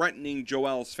is threatening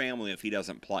Joel's family if he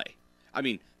doesn't play. I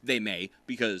mean, they may,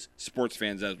 because sports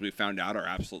fans, as we found out, are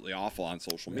absolutely awful on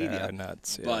social media. Yeah,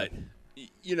 nuts. Yeah. But,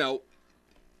 you know,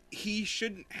 he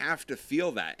shouldn't have to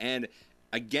feel that. And,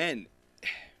 again,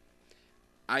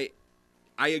 I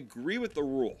agree with the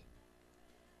rule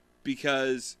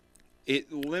because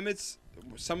it limits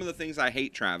some of the things I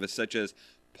hate, Travis, such as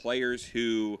players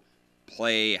who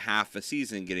play half a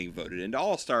season getting voted into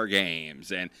all-star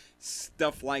games and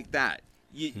stuff like that.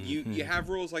 You have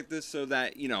rules like this so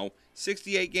that,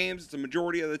 68 games, it's a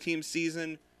majority of the team's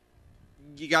season.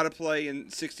 You got to play in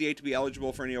 68 to be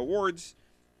eligible for any awards.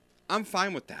 I'm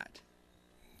fine with that.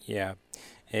 Yeah.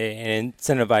 It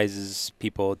incentivizes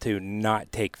people to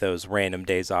not take those random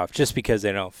days off just because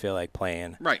they don't feel like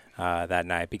playing that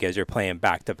night because you're playing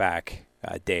back-to-back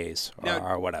days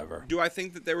or whatever. Do I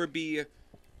think that there would be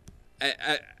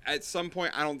at some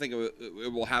point? I don't think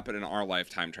it will happen in our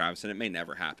lifetime, Travis, and it may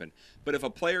never happen. But if a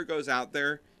player goes out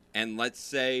there and let's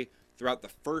say throughout the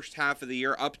first half of the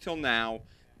year up till now,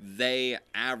 they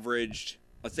averaged,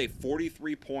 let's say,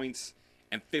 43 points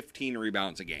and 15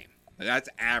 rebounds a game. That's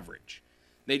average.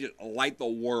 They just light the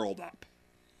world up.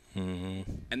 Mm-hmm.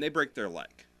 And they break their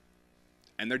leg.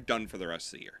 And they're done for the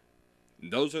rest of the year.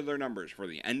 And those are their numbers for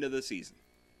the end of the season.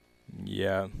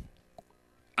 Yeah.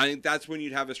 I think that's when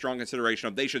you'd have a strong consideration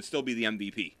of they should still be the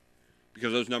MVP.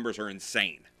 Because those numbers are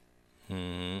insane.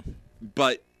 Mm-hmm.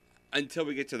 But until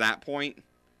we get to that point,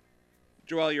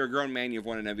 Joel, you're a grown man. You've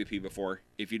won an MVP before.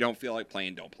 If you don't feel like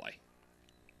playing, don't play.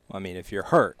 I mean, if you're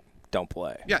hurt, don't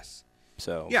play. Yes.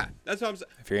 So yeah, that's what I'm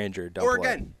saying. If you're injured, don't play. Or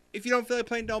play. Again, if you don't feel like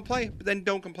playing, don't play. But then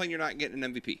don't complain you're not getting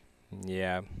an MVP.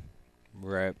 Yeah,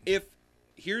 right. If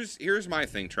here's my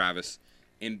thing, Travis.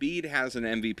 Embiid has an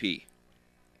MVP.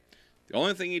 The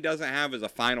only thing he doesn't have is a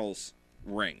finals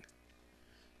ring.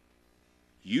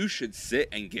 You should sit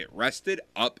and get rested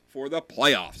up for the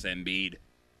playoffs, Embiid.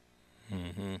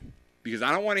 Mm-hmm. Because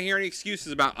I don't want to hear any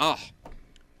excuses about,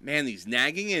 man, these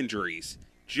nagging injuries.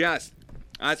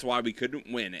 That's why we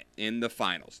couldn't win it in the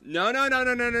finals. No.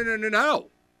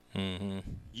 Mm-hmm.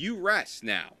 You rest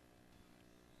now.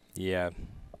 Yeah.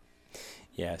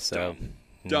 Yeah, so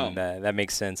Dumb. That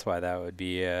makes sense why that would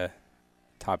be a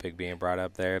topic being brought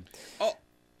up there. Oh,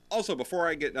 also, before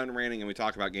I get done ranting and we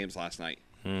talk about games last night,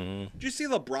 mm-hmm. Did you see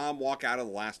LeBron walk out of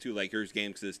the last two Lakers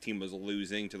games because his team was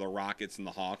losing to the Rockets and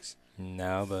the Hawks?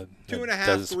 No, but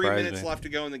 2.5, 3 minutes left to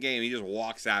go in the game. He just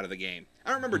walks out of the game. I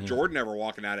don't remember Jordan ever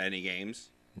walking out of any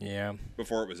games. Yeah.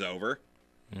 Before it was over.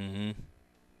 Mm-hmm.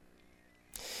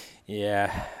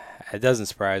 Yeah, it doesn't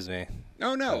surprise me.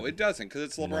 No, it doesn't because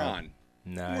it's LeBron.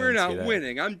 No, we're not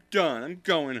winning. I'm done. I'm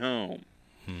going home.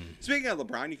 Speaking of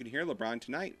LeBron, you can hear LeBron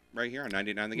tonight right here on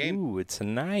 98.9 The Game. Ooh, it's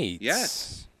tonight.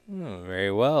 Yes. Oh,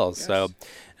 very well. Yes. So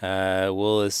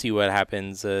we'll see what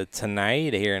happens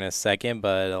tonight here in a second.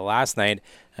 But last night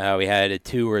we had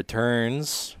 2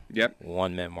 returns. Yep.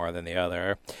 One meant more than the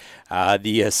other.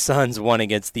 The Suns won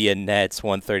against the Nets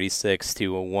 136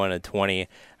 to 120.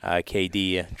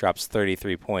 KD drops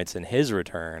 33 points in his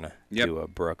return to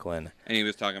Brooklyn. And he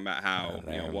was talking about how,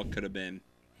 what could have been.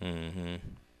 Mm-hmm.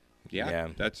 Yeah,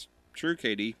 that's true,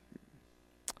 KD.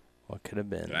 What could have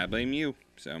been? But I blame you,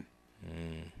 so.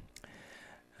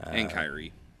 And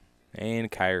Kyrie.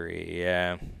 And Kyrie,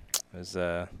 yeah. It was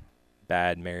a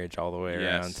bad marriage all the way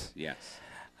around. Yes.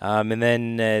 And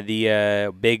then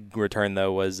the big return,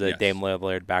 though, was Dame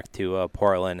Lillard back to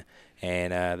Portland.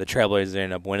 And the Trailblazers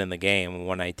ended up winning the game,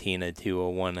 119 to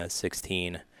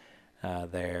 116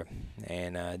 there.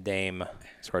 And Dame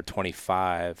scored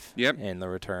 25 in the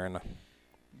return.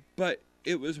 But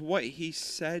it was what he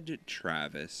said,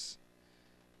 Travis,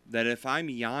 that if I'm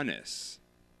Giannis,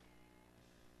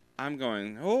 I'm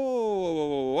going,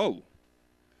 whoa.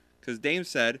 Because Dame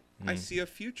said, I see a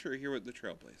future here with the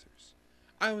Trailblazers.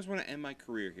 I always want to end my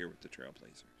career here with the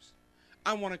Trailblazers.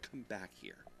 I want to come back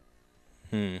here.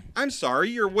 I'm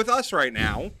sorry, you're with us right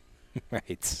now.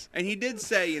 Right. And he did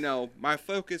say, my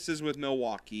focus is with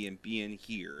Milwaukee and being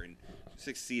here and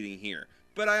succeeding here.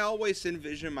 But I always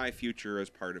envision my future as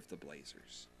part of the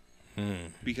Blazers.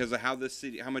 Because of how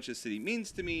much this city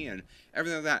means to me and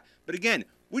everything like that. But again,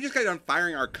 we just got done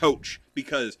firing our coach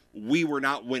because we were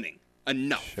not winning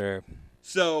enough. Sure.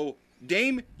 So,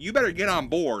 Dame, you better get on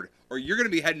board or you're going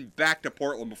to be heading back to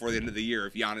Portland before the end of the year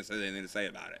if Giannis has anything to say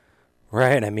about it.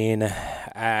 Right. I mean,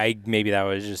 maybe that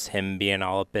was just him being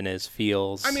all up in his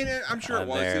feels. I mean, I'm sure it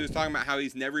was. There. He was talking about how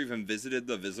he's never even visited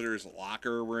the visitors'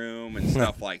 locker room and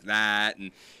stuff like that.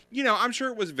 And, I'm sure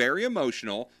it was very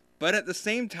emotional. But at the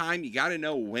same time, you got to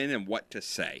know when and what to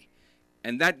say.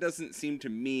 And that doesn't seem to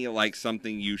me like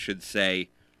something you should say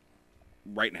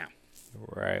right now.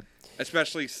 Right.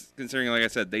 Especially considering, like I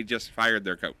said, they just fired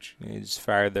their coach. They just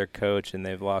fired their coach, and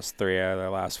they've lost 3 out of their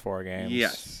last 4 games.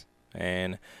 Yes.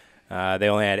 And they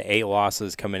only had 8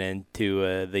 losses coming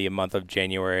into the month of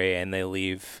January, and they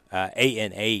leave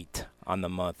 8-8 on the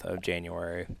month of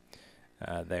January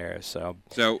there. So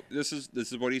this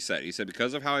is what he said. He said,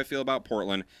 because of how I feel about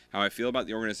Portland, how I feel about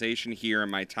the organization here,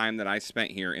 and my time that I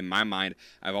spent here, in my mind,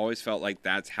 I've always felt like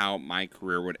that's how my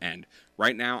career would end.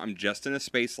 Right now, I'm just in a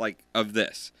space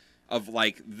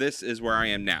this is where I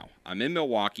am now. I'm in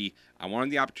Milwaukee. I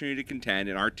wanted the opportunity to contend,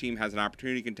 and our team has an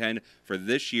opportunity to contend for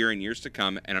this year and years to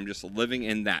come, and I'm just living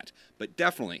in that. But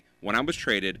definitely, when I was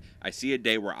traded, I see a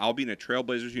day where I'll be in a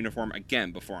Trailblazers uniform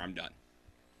again before I'm done.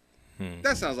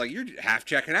 That sounds like you're half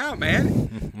checking out,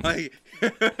 man.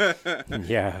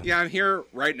 Yeah. Yeah, I'm here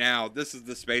right now. This is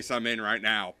the space I'm in right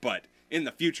now. But in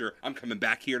the future, I'm coming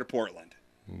back here to Portland.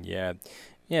 Yeah.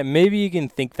 Yeah, maybe you can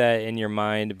think that in your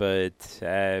mind, but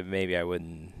maybe I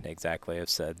wouldn't exactly have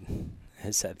said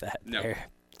that. No. There,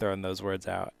 throwing those words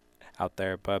out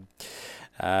there. But,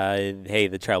 hey,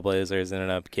 the Trailblazers ended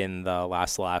up getting the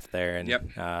last laugh there, and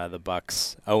the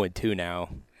Bucks 0-2 now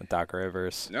with Doc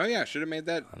Rivers. Oh, yeah, should have made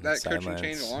that coaching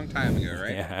change a long time ago,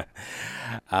 right? Yeah.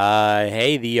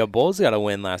 Hey, the Bulls got a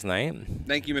win last night.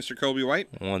 Thank you, Mr. Kobe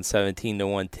White.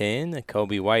 117-110.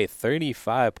 Kobe White,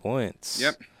 35 points.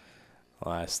 Yep.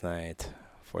 Last night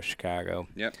for Chicago.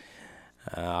 Yep.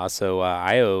 Also,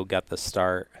 Io got the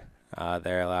start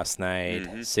there last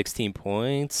night. 16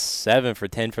 points, 7 for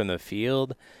 10 from the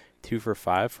field, 2 for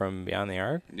 5 from beyond the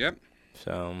arc. Yep.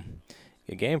 So,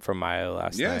 good game from Io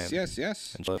last night. Yes.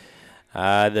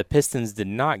 The Pistons did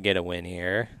not get a win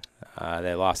here.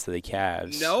 They lost to the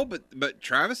Cavs. No, but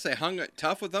Travis, they hung it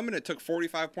tough with them, and it took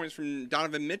 45 points from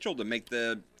Donovan Mitchell to make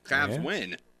the Cavs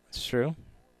win. It's true.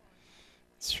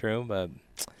 It's true, but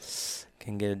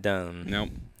can't get it done. Nope.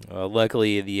 Well,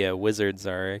 luckily the Wizards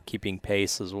are keeping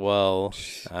pace as well.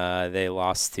 They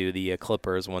lost to the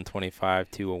Clippers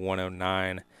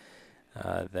 125-109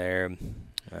 there.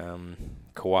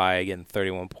 Kawhi getting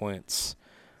 31 points.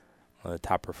 One of the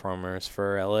top performers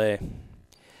for LA.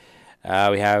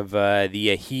 We have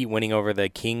the Heat winning over the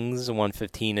Kings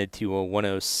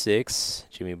 115-106.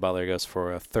 Jimmy Butler goes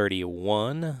for a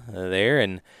 31 there,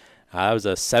 and it was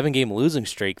a 7-game losing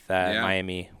streak that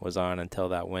Miami was on until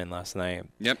that win last night.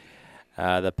 Yep.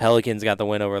 The Pelicans got the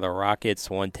win over the Rockets,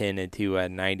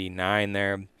 110-99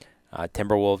 there.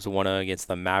 Timberwolves won against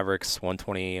the Mavericks,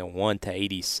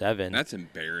 121-87. That's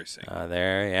embarrassing.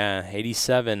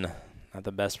 87. Not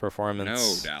the best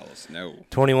performance. No, Dallas, no.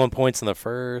 21 points in the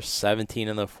first, 17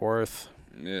 in the fourth.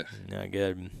 Ugh. Not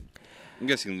good. I'm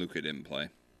guessing Luka didn't play.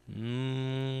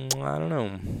 I don't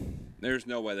know. There's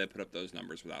no way they put up those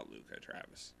numbers without Luka,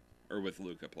 Travis. Or with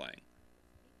Luka playing.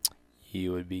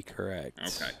 You would be correct.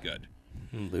 Okay, good.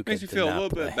 Luka makes me feel a little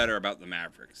bit better about the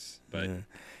Mavericks. But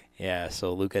yeah,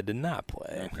 so Luka did not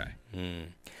play. Okay.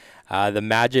 The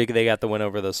Magic, they got the win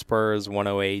over the Spurs,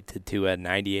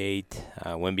 108-98.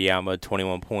 Wembanyama,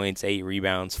 21 points, 8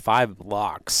 rebounds, 5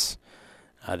 blocks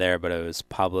there, but it was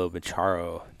Pablo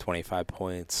Bacharo, 25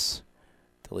 points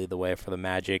to lead the way for the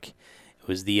Magic. It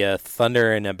was the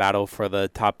Thunder in a battle for the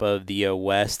top of the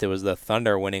West. It was the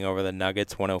Thunder winning over the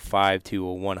Nuggets,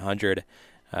 105-100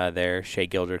 there. Shai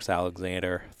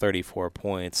Gilgeous-Alexander, 34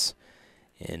 points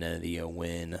in the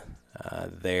win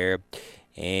there.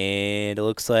 And it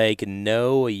looks like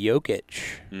no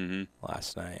Jokic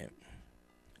last night.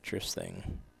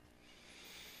 Interesting.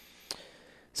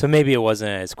 So maybe it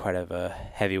wasn't as quite of a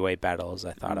heavyweight battle as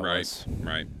I thought it was.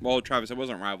 Right. Well, Travis, it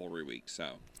wasn't rivalry week,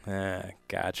 so.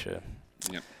 Gotcha.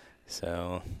 Yep.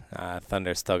 So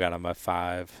Thunder still got them by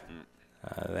 5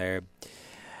 there.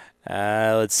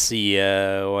 Let's see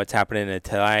what's happening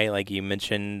tonight. Like you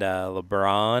mentioned,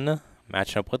 LeBron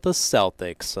matching up with the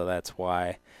Celtics, so that's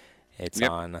why it's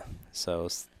on. So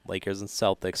Lakers and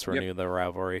Celtics renew the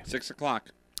rivalry. 6 o'clock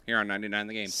here on 99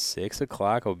 The Game. 6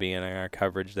 o'clock will be in our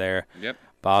coverage there. Yep.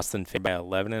 Boston favored by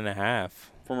 11.5.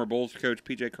 Former Bulls coach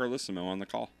P.J. Carlissimo on the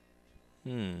call.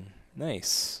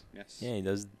 Nice. Yes. Yeah, he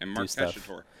does and Mark do stuff.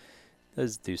 Pescitor.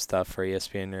 Does do stuff for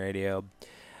ESPN Radio.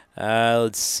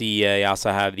 Let's see. You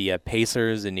also have the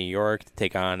Pacers in New York to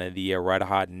take on the Red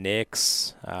Hot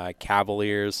Knicks,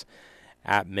 Cavaliers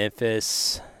at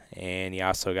Memphis, and you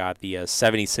also got the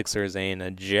 76ers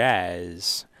and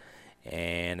Jazz.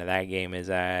 And that game is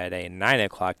at a 9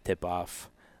 o'clock tip-off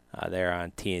there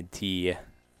on TNT.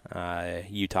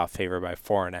 Utah favored by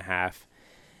 4.5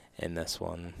 in this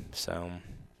one. So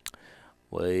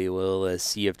we will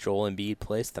see if Joel Embiid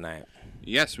plays tonight.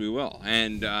 Yes, we will.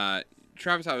 And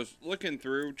Travis, I was looking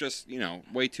through just,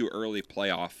 way too early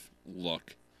playoff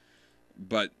look.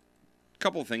 But a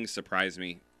couple of things surprised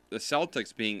me. The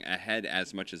Celtics being ahead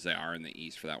as much as they are in the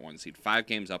East for that one seed. 5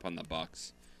 games up on the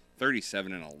Bucks.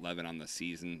 37-11 on the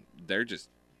season. They're just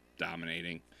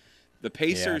dominating. The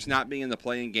Pacers not being in the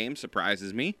play-in game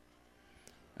surprises me.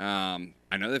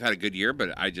 I know they've had a good year,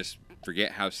 but I just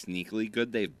forget how sneakily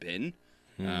good they've been.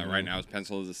 Right now, it's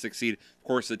penciled as a 6 seed. Of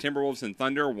course, the Timberwolves and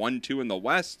Thunder 1-2 in the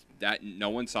West. That no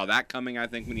one saw that coming, I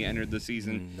think, when you entered the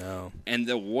season. No. And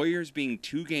the Warriors being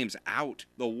 2 games out.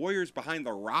 The Warriors behind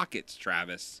the Rockets,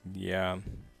 Travis. Yeah,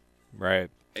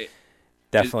 right.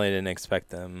 Definitely didn't expect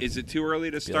them. Is it too early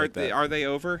to start? Are they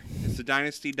over? Is the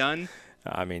dynasty done?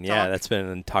 I mean, that's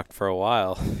been talked for a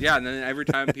while. Yeah, and then every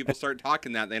time people start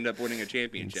talking that, they end up winning a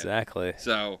championship. Exactly.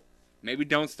 So maybe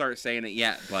don't start saying it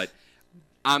yet, but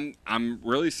I'm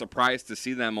really surprised to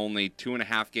see them only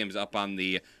 2.5 games up on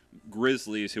the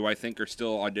Grizzlies, who I think are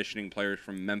still auditioning players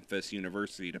from Memphis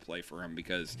University to play for them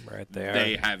because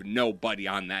they have nobody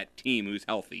on that team who's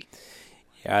healthy.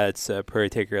 Yeah, it's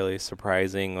particularly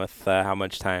surprising with how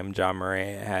much time John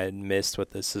Morant had missed with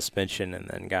the suspension and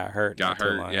then got hurt.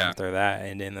 After that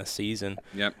and in the season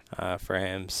for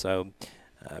him. So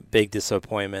big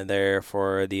disappointment there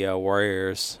for the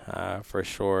Warriors for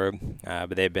sure.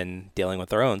 But they've been dealing with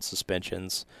their own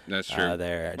suspensions. That's true.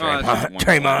 There,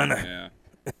 Draymond.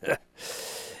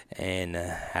 And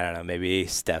I don't know, maybe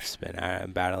Steph's been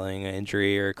battling an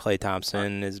injury or Klay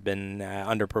Thompson has been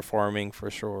underperforming for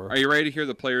sure. Are you ready to hear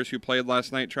the players who played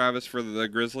last night, Travis, for the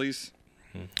Grizzlies?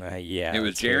 Yeah. It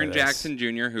was Jaren Jackson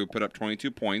Jr., who put up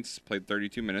 22 points, played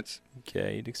 32 minutes.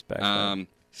 Okay, you'd expect that.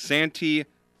 Santi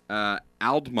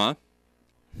Aldama,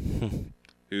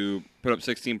 who put up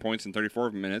 16 points in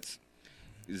 34 minutes.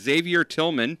 Xavier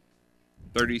Tillman,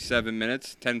 37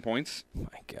 minutes, 10 points. Oh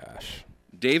my gosh.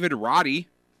 David Roddy,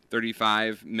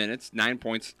 35 minutes, 9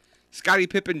 points. Scottie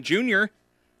Pippen Jr.,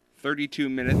 32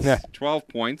 minutes, 12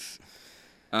 points.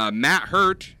 Matt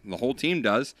Hurt, the whole team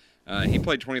does. He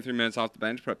played 23 minutes off the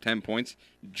bench, put up 10 points.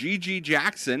 G.G.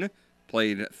 Jackson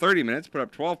played 30 minutes, put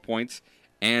up 12 points.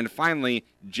 And finally,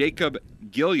 Jacob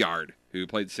Gilyard, who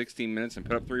played 16 minutes and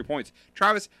put up 3 points.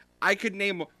 Travis, I could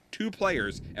name 2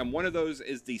 players, and one of those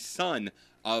is the son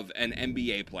of an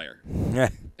NBA player.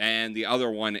 And the other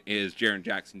one is Jaren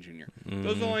Jackson Jr.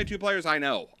 Those are the only 2 players I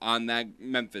know on that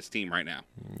Memphis team right now.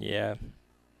 Yeah.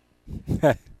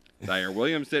 Zaire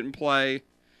Williams didn't play.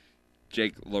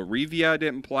 Jake LaRivia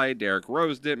didn't play. Derrick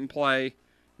Rose didn't play.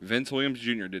 Vince Williams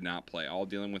Jr. did not play, all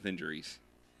dealing with injuries.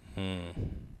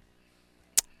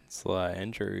 It's a lot of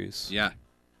injuries. Yeah.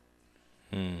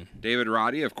 David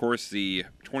Roddy, of course, the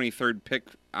 23rd pick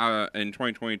in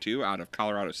 2022 out of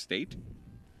Colorado State.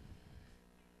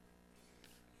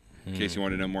 In case you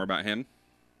want to know more about him.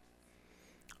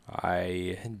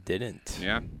 I didn't.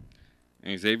 Yeah.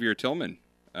 And Xavier Tillman,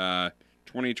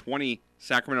 2020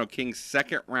 Sacramento Kings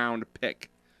second-round pick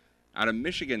out of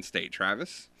Michigan State,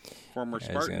 Travis. Former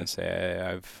Spartan. I was going to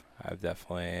say, I've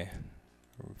definitely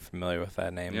familiar with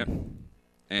that name. Yep.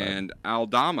 And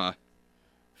Aldama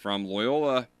from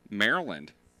Loyola,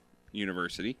 Maryland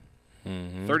University.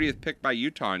 30th pick by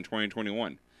Utah in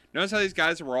 2021. Notice how these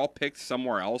guys were all picked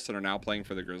somewhere else and are now playing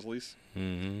for the Grizzlies?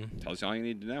 Tells you all you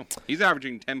need to know. He's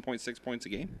averaging 10.6 points a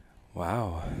game.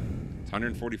 Wow. It's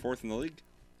 144th in the league.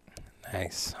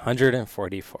 Nice.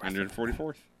 144th.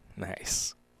 144th.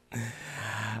 Nice.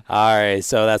 All right,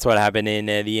 so that's what happened in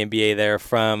the NBA there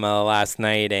from last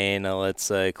night, and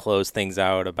let's close things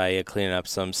out by cleaning up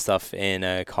some stuff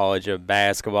in college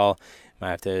basketball.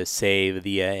 Might have to save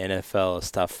the NFL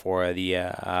stuff for the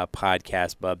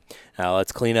podcast, but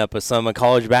let's clean up some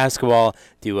college basketball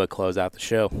to close out the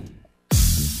show.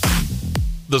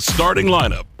 The starting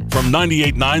lineup From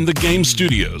 98.9 The Game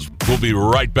Studios, we'll be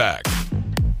right back.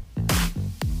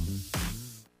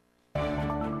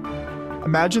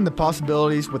 Imagine the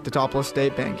possibilities with the Topless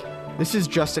State Bank. This is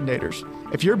Justin Naders.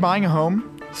 If you're buying a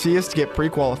home, see us to get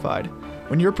pre-qualified.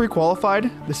 When you're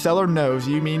pre-qualified, the seller knows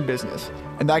you mean business,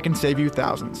 and that can save you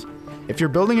thousands. If you're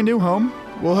building a new home,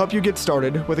 we'll help you get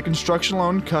started with a construction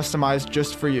loan customized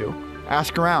just for you.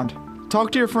 Ask around.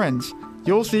 Talk to your friends.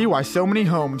 You'll see why so many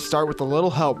homes start with a little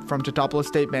help from Totopolis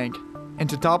State Bank. And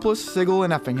Totopolis, Sigel,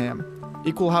 and Effingham.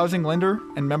 Equal housing lender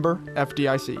and member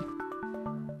FDIC.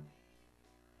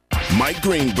 Mike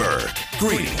Greenberg.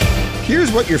 Green.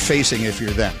 Here's what you're facing if you're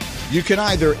them. You can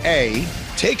either A,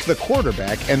 take the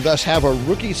quarterback and thus have a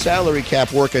rookie salary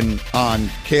cap working on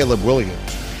Caleb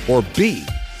Williams, or B,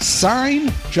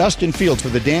 sign Justin Fields for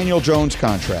the Daniel Jones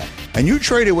contract. And you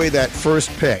trade away that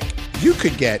first pick, you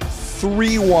could get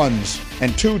 3 1s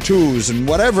and 2 2s and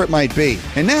whatever it might be.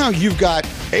 And now you've got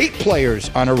 8 players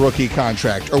on a rookie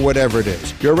contract or whatever it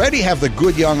is. You already have the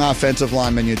good young offensive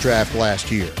lineman you drafted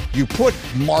last year. You put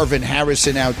Marvin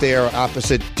Harrison out there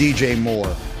opposite DJ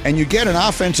Moore. And you get an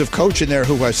offensive coach in there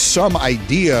who has some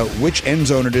idea which end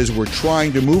zone it is we're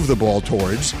trying to move the ball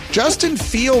towards. Justin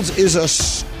Fields is a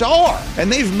star,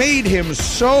 and they've made him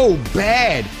so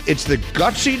bad. It's the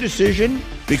gutsy decision,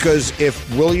 because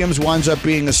if Williams winds up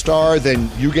being a star, then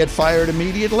you get fired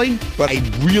immediately. But I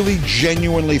really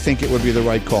genuinely think it would be the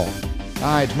right call.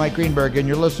 Hi, it's Mike Greenberg, and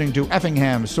you're listening to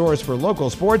Effingham's source for local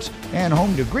sports and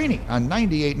home to Greeny on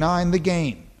 98.9 The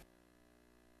Game.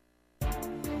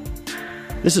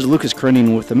 This is Lucas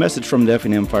Crenning with a message from the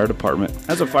Effingham Fire Department.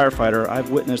 As a firefighter,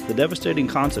 I've witnessed the devastating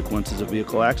consequences of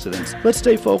vehicle accidents. Let's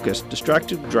stay focused.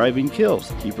 Distracted driving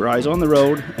kills. Keep your eyes on the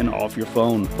road and off your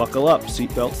phone. Buckle up.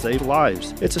 Seatbelts save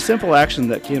lives. It's a simple action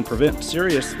that can prevent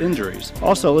serious injuries.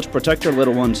 Also, let's protect our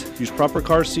little ones. Use proper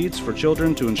car seats for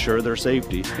children to ensure their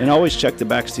safety. And always check the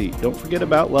back seat. Don't forget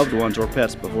about loved ones or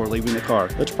pets before leaving the car.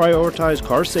 Let's prioritize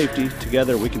car safety.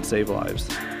 Together we can save lives.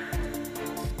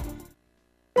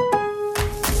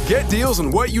 Get deals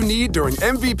on what you need during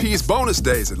MVP's bonus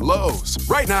days at Lowe's.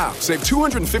 Right now, save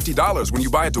 $250 when you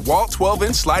buy a DeWalt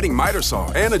 12-inch sliding miter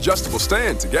saw and adjustable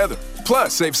stand together.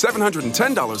 Plus, save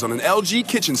 $710 on an LG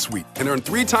kitchen suite and earn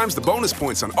 3 times the bonus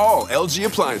points on all LG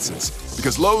appliances.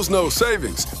 Because Lowe's knows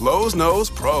savings, Lowe's knows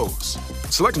pros.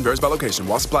 Selection varies by location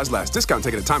while supplies last. Discount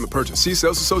taken at time of purchase. See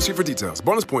sales associate for details.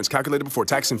 Bonus points calculated before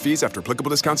tax and fees after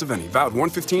applicable discounts, if any. Valid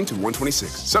 1/15 to 1/26.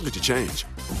 Subject to change.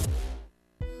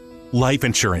 Life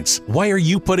insurance. Why are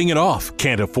you putting it off?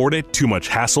 Can't afford it? Too much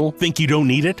hassle? Think you don't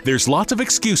need it? There's lots of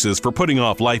excuses for putting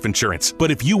off life insurance. But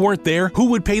if you weren't there, who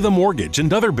would pay the mortgage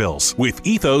and other bills? With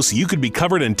Ethos, you could be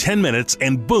covered in 10 minutes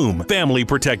and boom, family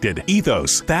protected.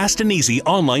 Ethos, fast and easy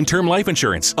online term life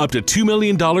insurance. Up to $2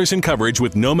 million in coverage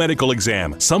with no medical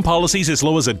exam. Some policies as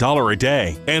low as $1 a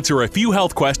day. Answer a few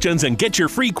health questions and get your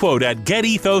free quote at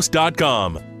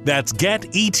getethos.com. That's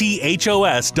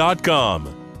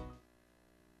getethos.com.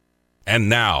 And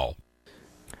now,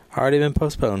 already been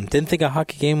postponed. Didn't think a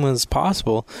hockey game was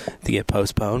possible to get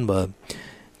postponed, but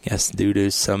I guess due to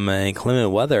some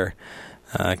inclement weather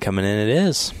coming in, it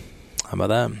is. How about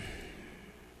that?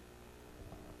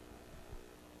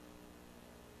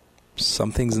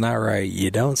 Something's not right. You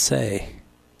don't say.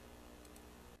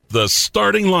 The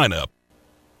starting lineup.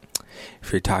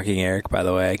 If you're talking, Eric, by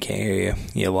the way, I can't hear you.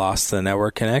 You lost the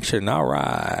network connection. All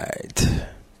right.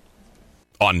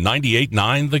 On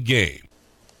 98.9 The Game.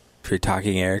 If you're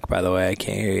talking, Eric, by the way, I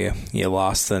can't hear you. You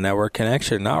lost the network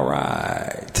connection. All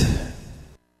right.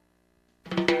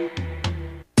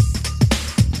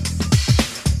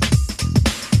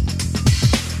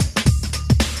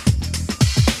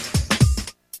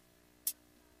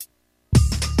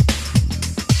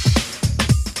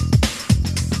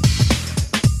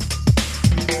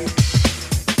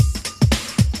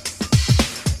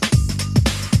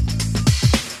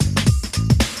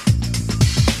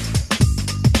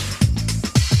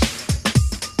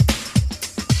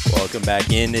 Welcome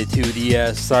back into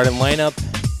the starting lineup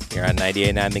here on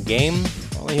 98.9 The Game.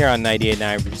 Only here on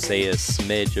 98.9 for say a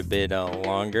smidge a bit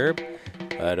longer.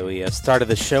 But we started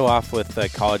the show off with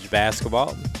college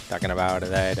basketball, talking about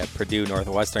that Purdue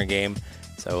Northwestern game.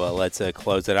 So let's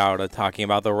close it out talking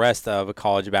about the rest of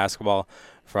college basketball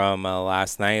from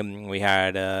last night. We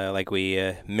had, like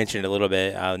we mentioned a little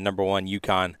bit, number 1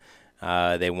 UConn.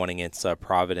 They won against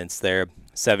Providence there,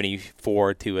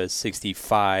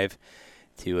 74-65.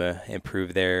 To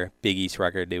improve their Big East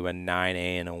record to a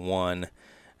 9-1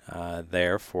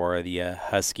 there for the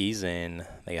Huskies, and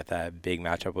they got that big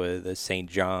matchup with the St.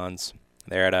 John's.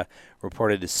 They're at a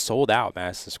reported sold out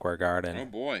Madison Square Garden. Oh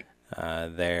boy!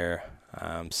 There,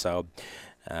 so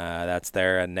That's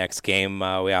their next game.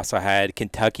 We also had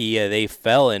Kentucky. They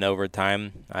fell in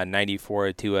overtime,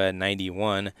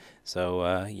 94-91.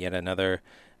 So yet another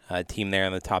team there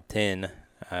in the top 10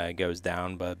 goes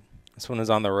down. But this one is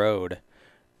on the road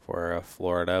for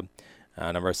Florida.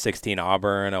 Number 16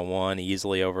 Auburn won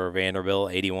easily over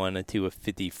Vanderbilt,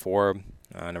 81-54.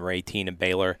 Number 18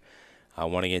 Baylor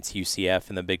won against UCF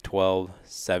in the Big 12,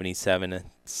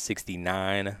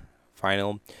 77-69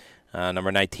 final.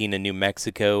 Number 19 in New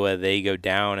Mexico, they go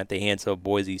down at the hands of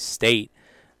Boise State.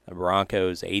 The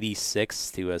Broncos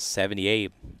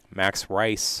 86-78. Max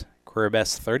Rice, career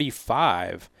best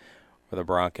 35 for the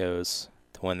Broncos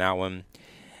to win that one.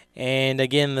 And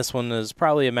again, this one is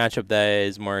probably a matchup that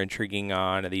is more intriguing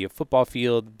on the football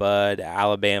field, but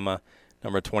Alabama,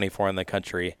 number 24 in the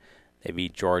country, they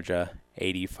beat Georgia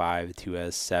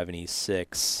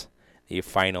 85-76. The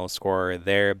final score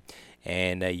there.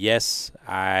 And yes,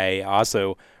 I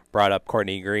also brought up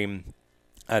Courtney Green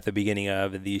at the beginning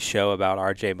of the show about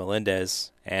R.J.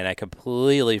 Melendez, and I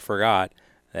completely forgot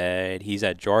that he's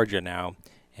at Georgia now,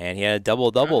 and he had a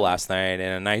double-double last night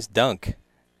and a nice dunk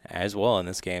as well in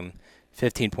this game.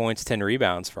 15 points, 10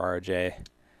 rebounds for R.J.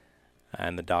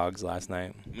 and the Dogs last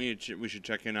night. We should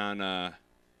check in on our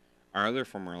other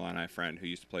former Illini friend who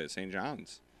used to play at St.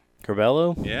 John's.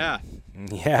 Corbello? Yeah.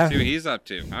 Yeah. See what he's up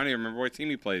to. I don't even remember what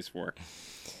team he plays for.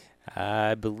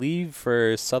 I believe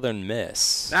for Southern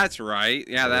Miss. That's right.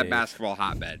 Yeah, that basketball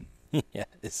hotbed.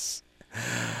 Yes.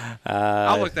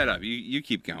 I'll look that up. You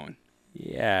keep going.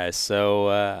 Yeah, so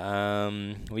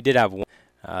we did have one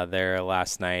there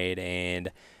last night,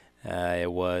 and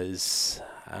it was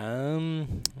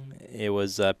Penn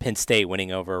State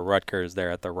winning over Rutgers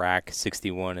there at the RAC,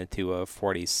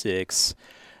 61-46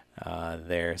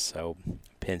 there. So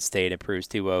Penn State improves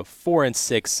to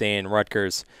 4-6, and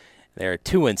Rutgers they're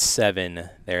 2-7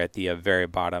 there at the very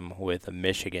bottom with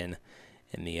Michigan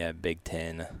in the Big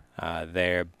Ten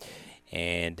there.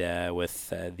 And with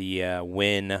the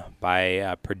win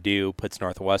by Purdue puts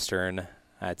Northwestern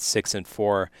at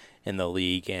 6-4 in the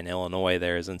league, and Illinois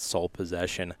there is in sole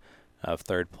possession of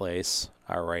third place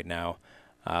right now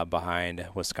behind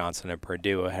Wisconsin and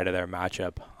Purdue ahead of their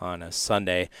matchup on a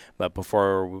Sunday. But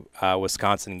before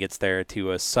Wisconsin gets there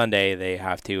to a Sunday, they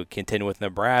have to contend with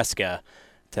Nebraska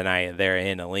tonight there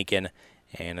in Lincoln.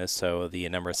 And so the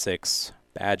number 6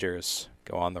 Badgers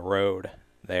go on the road.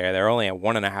 They're only at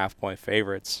 1.5-point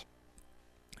favorites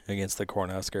against the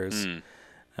Cornhuskers.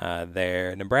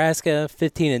 There, Nebraska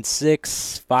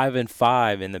 15-6,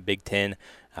 5-5 in the Big Ten.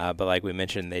 But like we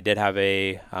mentioned, they did have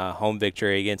a home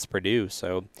victory against Purdue,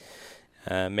 so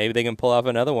maybe they can pull off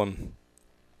another one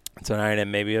tonight,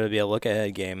 and maybe it'll be a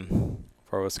look-ahead game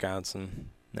for Wisconsin.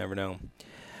 Never know.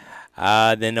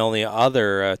 Then the only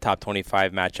other top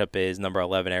 25 matchup is number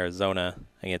 11 Arizona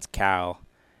against Cal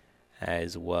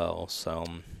as well. So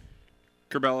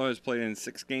Corbello has played in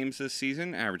 6 games this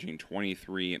season, averaging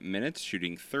 23 minutes,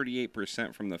 shooting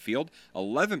 38% from the field,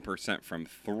 11% from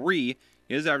 3.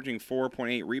 He is averaging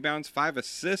 4.8 rebounds, 5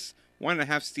 assists,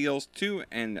 1.5 steals, 2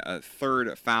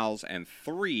 1/3 fouls, and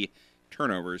 3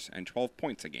 turnovers, and 12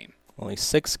 points a game. Only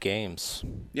 6 games.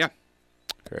 Yeah.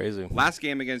 Crazy. Last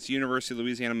game against University of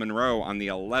Louisiana Monroe on the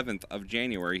 11th of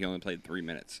January, he only played 3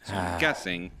 minutes. So I'm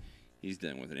guessing he's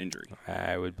dealing with an injury.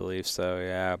 I would believe so,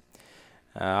 yeah.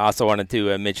 I also wanted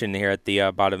to mention here at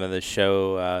the bottom of the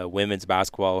show women's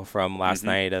basketball from last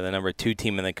night. The number 2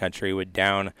 team in the country would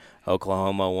down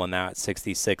Oklahoma, won that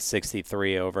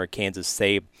 66-63 over Kansas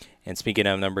State. And speaking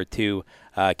of number 2,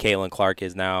 Caitlin Clark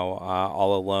is now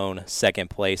all alone, second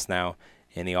place now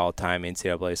in the all-time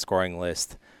NCAA scoring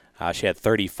list. She had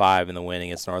 35 in the win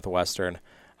against Northwestern.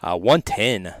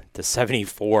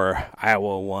 110-74,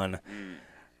 Iowa won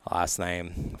last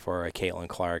night for Caitlin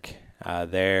Clark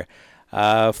there.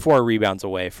 4 rebounds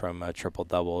away from a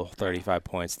triple-double, 35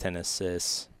 points, 10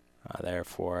 assists there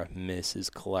for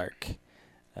Mrs. Clark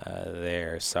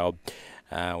there. So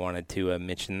I wanted to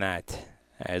mention that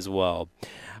as well.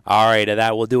 All right,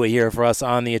 that will do it here for us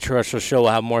on the Atrocious Show.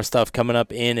 We'll have more stuff coming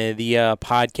up in the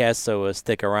podcast, so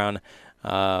stick around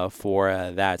for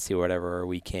that, see whatever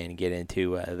we can get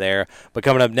into there. But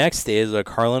coming up next is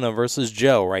Carlin versus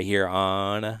Joe right here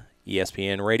on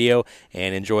ESPN Radio,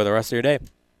 and enjoy the rest of your day.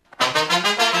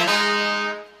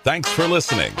 Thanks for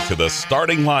listening to the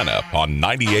starting lineup on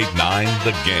 98.9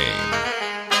 The Game.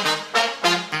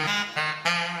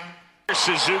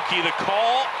 Suzuki, the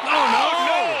call. Oh, no.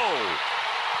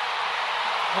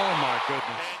 Oh, my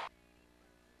goodness.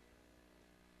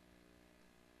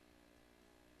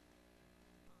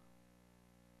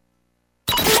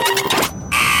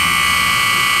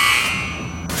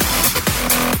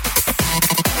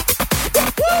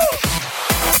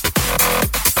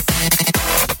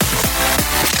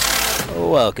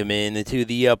 Welcome into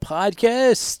the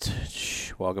podcast.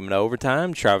 Welcome to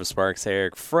Overtime. Travis Sparks,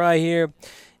 Eric Fry here.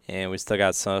 And we still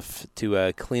got stuff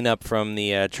to clean up from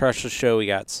the atrocious show. We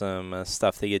got some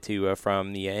stuff to get to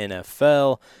from the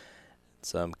NFL.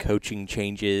 Some coaching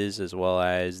changes as well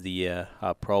as the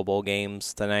Pro Bowl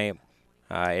games tonight.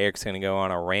 Eric's going to go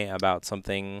on a rant about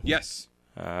something. Yes.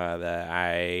 That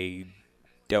I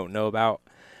don't know about.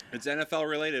 It's NFL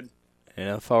related.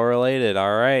 NFL related.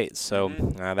 All right. So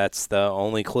that's the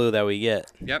only clue that we get.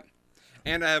 Yep.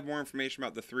 And I have more information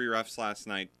about the 3 refs last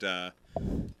night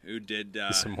who did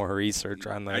some more research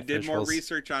on the I officials. did more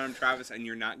research on them, Travis, and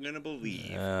you're not going to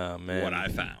believe what I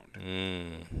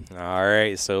found. All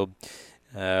right. So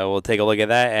we'll take a look at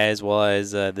that as well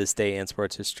as this day in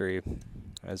sports history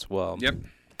as well. Yep.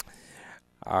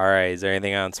 All right. Is there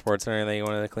anything on sports or anything you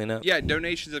wanted to clean up? Yeah,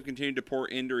 donations have continued to pour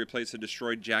in to replace a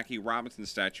destroyed Jackie Robinson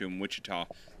statue in Wichita.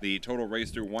 The total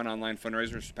raised through one online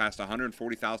fundraiser surpassed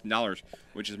 $140,000,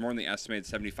 which is more than the estimated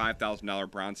 $75,000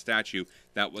 bronze statue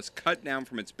that was cut down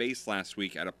from its base last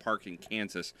week at a park in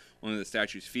Kansas. One of the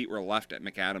statue's feet were left at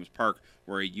McAdams Park,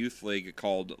 where a youth league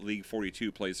called League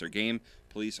 42 plays their game.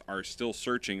 Police are still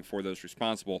searching for those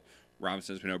responsible.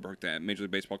 Robinson has been over the Major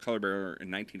League Baseball color bearer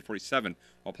in 1947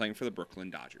 while playing for the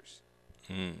Brooklyn Dodgers.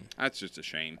 That's just a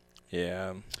shame.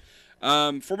 Yeah.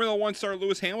 Formula One star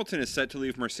Lewis Hamilton is set to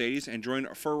leave Mercedes and join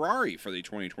Ferrari for the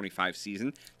 2025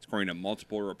 season. According to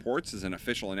multiple reports, as an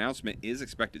official announcement is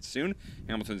expected soon.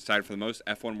 Hamilton's tied for the most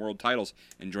F1 world titles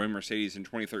and joined Mercedes in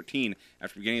 2013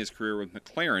 after beginning his career with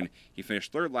McLaren. He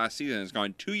finished third last season and has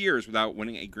gone 2 years without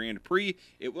winning a Grand Prix.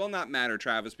 It will not matter,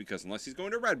 Travis, because unless he's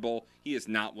going to Red Bull, he is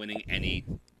not winning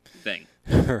anything.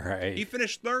 Right. He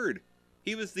finished third.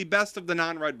 He was the best of the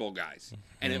non-Red Bull guys,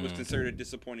 and it was considered a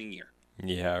disappointing year.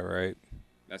 Yeah, right.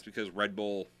 That's because Red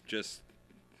Bull just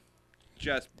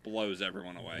blows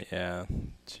everyone away. Yeah.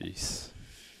 Jeez.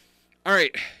 All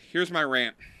right, here's my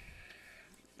rant.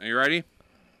 Are you ready?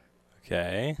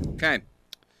 Okay. Okay.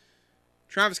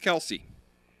 Travis Kelce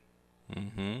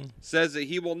says that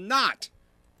he will not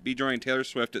be joining Taylor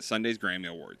Swift at Sunday's Grammy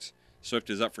Awards.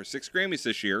 Swift is up for 6 Grammys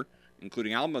this year,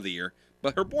 including Album of the Year,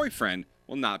 but her boyfriend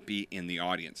will not be in the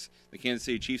audience. The Kansas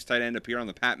City Chiefs tight end appeared on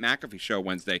the Pat McAfee show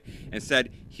Wednesday and said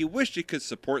he wished he could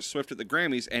support Swift at the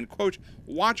Grammys and, quote,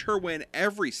 watch her win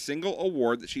every single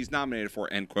award that she's nominated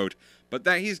for, end quote, but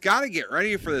that he's got to get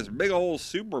ready for this big old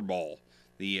Super Bowl.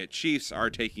 The Chiefs are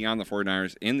taking on the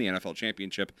 49ers in the NFL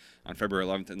Championship on February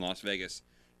 11th in Las Vegas.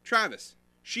 Travis,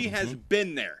 she has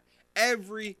been there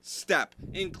every step,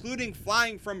 including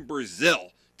flying from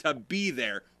Brazil to be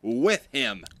there with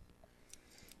him.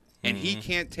 And he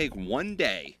can't take one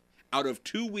day out of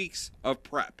 2 weeks of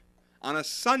prep on a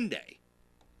Sunday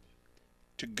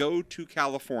to go to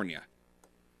California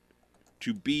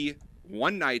to be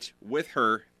one night with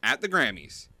her at the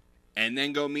Grammys and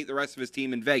then go meet the rest of his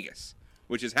team in Vegas,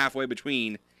 which is halfway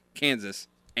between Kansas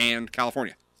and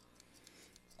California.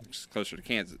 Which is closer to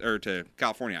Kansas, or to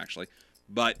California, actually.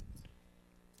 But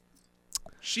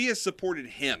she has supported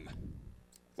him.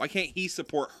 Why can't he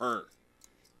support her?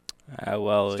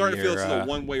 Well, starting to feel this is a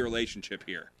one-way relationship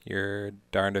here. You're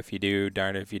darned if you do,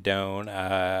 darned if you don't.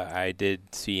 I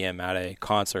did see him at a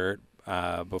concert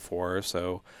before,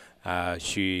 so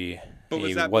he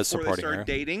was that was before supporting they started her.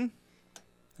 dating?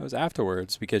 It was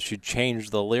afterwards because she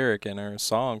changed the lyric in her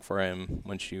song for him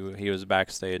when he was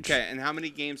backstage. Okay, and how many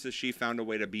games has she found a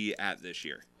way to be at this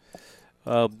year?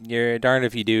 Well, you're darned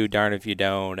if you do, darned if you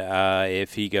don't.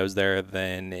 If he goes there,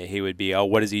 then he would be,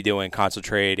 what is he doing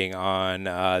concentrating on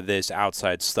this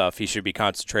outside stuff? He should be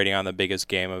concentrating on the biggest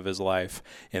game of his life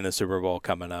in the Super Bowl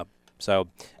coming up. So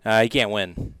he can't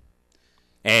win.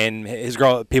 And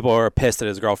people are pissed at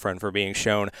his girlfriend for being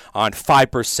shown on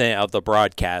 5% of the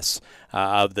broadcasts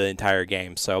of the entire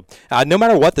game. So no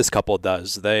matter what this couple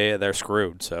does, they're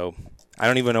screwed. So I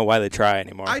don't even know why they try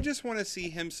anymore. I just want to see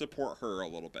him support her a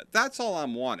little bit. That's all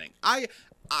I'm wanting.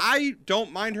 I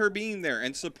don't mind her being there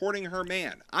and supporting her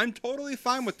man. I'm totally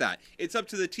fine with that. It's up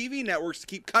to the TV networks to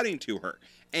keep cutting to her.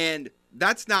 And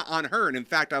that's not on her. And in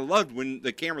fact, I loved when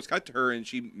the cameras cut to her and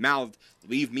she mouthed,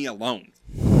 "Leave me alone."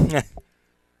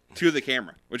 to the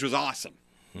camera, which was awesome.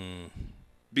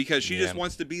 Because she just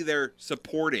wants to be there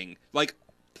supporting, like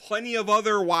plenty of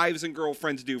other wives and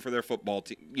girlfriends do for their football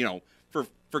team,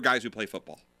 for guys who play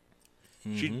football.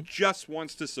 She just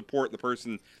wants to support the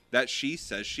person that she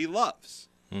says she loves.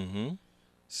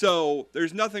 So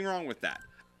there's nothing wrong with that.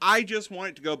 I just want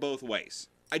it to go both ways.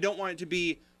 I don't want it to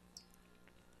be,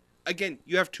 again,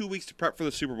 you have 2 weeks to prep for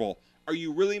the Super Bowl. Are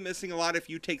you really missing a lot if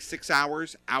you take 6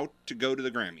 hours out to go to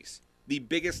the Grammys? The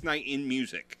biggest night in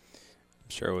music.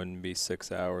 Sure it wouldn't be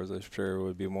 6 hours. I'm sure it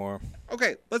would be more.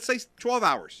 Okay, let's say 12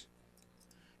 hours.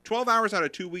 12 hours out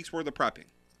of 2 weeks worth of prepping.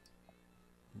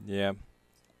 Yeah.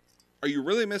 Are you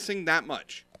really missing that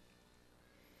much?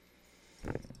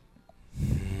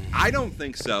 I don't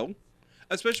think so.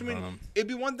 Especially when it'd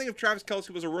be one thing if Travis Kelce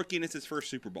was a rookie and it's his first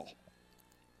Super Bowl.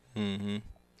 Mm-hmm.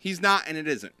 He's not, and it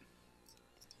isn't.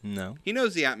 No. He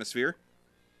knows the atmosphere.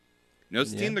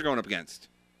 Knows the team they're going up against.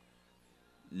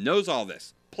 Knows all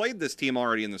this. Played this team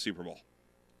already in the Super Bowl.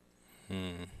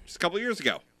 Just a couple years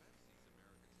ago.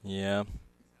 Yeah.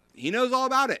 He knows all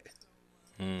about it.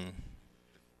 Mm.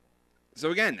 So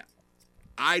again,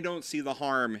 I don't see the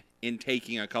harm in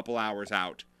taking a couple hours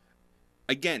out.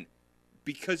 Again,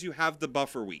 because you have the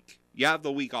buffer week. You have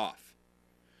the week off.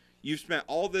 You've spent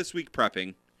all this week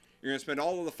prepping. You're going to spend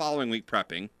all of the following week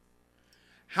prepping.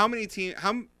 How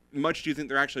much do you think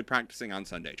they're actually practicing on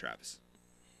Sunday, Travis?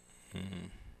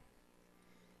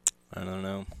 I don't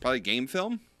know. Probably game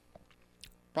film.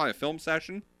 Probably a film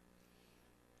session.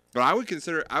 But I would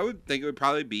think it would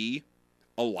probably be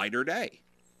a lighter day.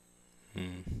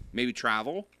 Maybe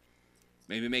travel.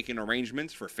 Maybe making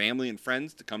arrangements for family and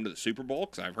friends to come to the Super Bowl,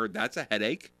 because I've heard that's a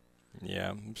headache. Yeah,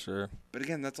 I'm sure. But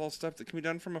again, that's all stuff that can be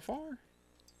done from afar.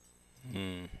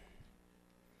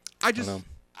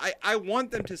 I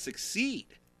want them to succeed.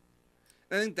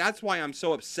 And I think that's why I'm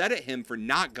so upset at him for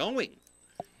not going.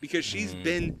 Because she's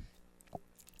been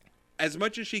as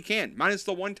much as she can, minus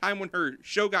the one time when her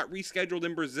show got rescheduled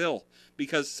in Brazil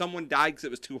because someone died because it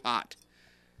was too hot.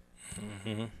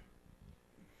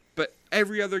 But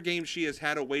every other game she has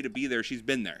had a way to be there, she's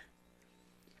been there.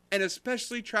 And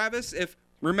especially, Travis,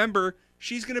 remember,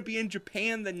 she's going to be in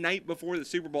Japan the night before the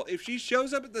Super Bowl. If she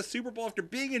shows up at the Super Bowl after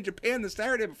being in Japan the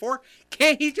Saturday before,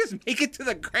 can't he just make it to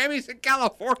the Grammys in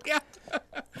California?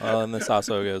 Well, and this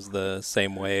also goes the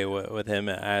same way with him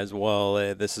as well.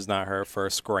 This is not her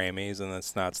first Grammys, and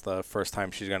it's not the first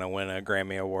time she's going to win a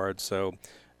Grammy Award. So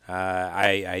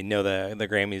I know the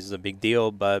Grammys is a big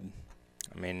deal, but,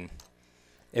 I mean,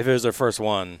 if it was her first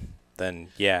one, then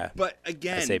yeah. But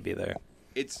again, I say be there.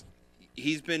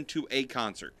 He's been to a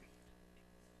concert.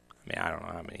 I mean, I don't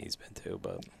know how many he's been to,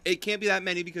 but it can't be that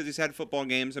many because he's had football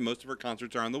games and most of her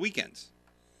concerts are on the weekends.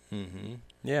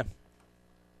 Yeah.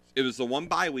 It was the one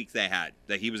bye week they had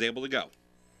that he was able to go.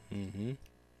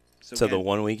 So the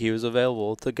 1 week he was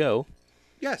available to go.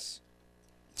 Yes.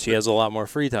 She has a lot more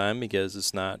free time because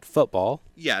it's not football.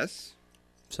 Yes.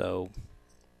 So.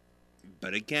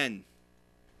 But again,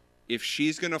 if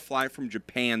she's going to fly from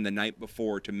Japan the night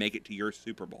before to make it to your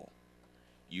Super Bowl,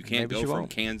 you can't go from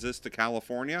Kansas to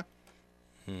California.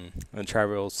 And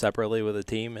travel separately with a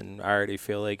team, and I already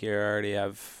feel like you already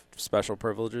have special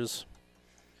privileges.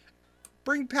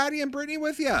 Bring Patty and Brittany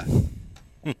with you.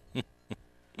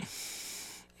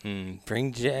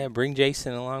 Bring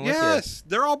Jason along with you. Yes,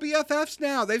 they're all BFFs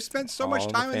now. They've spent so much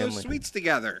time in those suites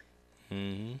together.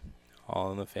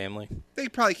 All in the family. They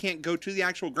probably can't go to the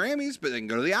actual Grammys, but they can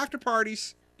go to the after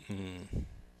parties.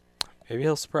 Maybe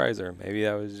he'll surprise her. Maybe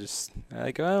that was just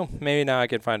like, well, maybe now I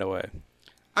can find a way.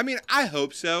 I mean, I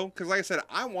hope so, because like I said,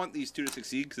 I want these two to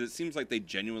succeed because it seems like they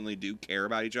genuinely do care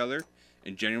about each other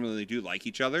and genuinely do like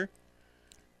each other.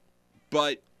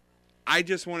 But I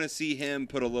just want to see him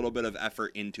put a little bit of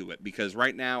effort into it because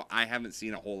right now I haven't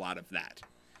seen a whole lot of that.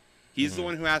 He's the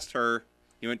one who asked her.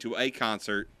 He went to a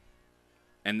concert,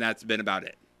 and that's been about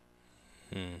it.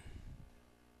 I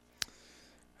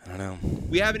don't know.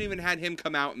 We haven't even had him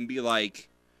come out and be like,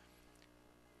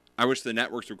 I wish the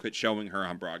networks would quit showing her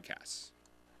on broadcasts.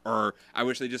 Or I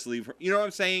wish they just leave her. You know what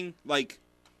I'm saying? Like,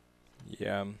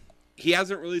 yeah. He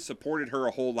hasn't really supported her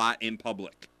a whole lot in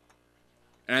public.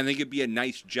 And I think it'd be a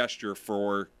nice gesture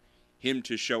for him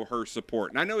to show her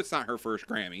support. And I know it's not her first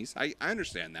Grammys. I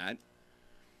understand that.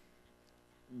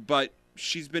 But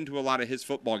she's been to a lot of his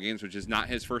football games, which is not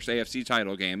his first AFC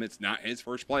title game. It's not his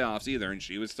first playoffs either, and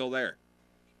she was still there.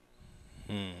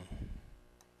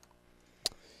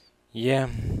 Yeah.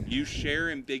 You share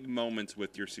in big moments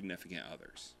with your significant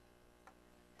others.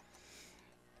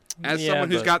 As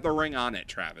someone who's got the ring on it,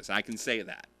 Travis, I can say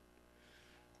that.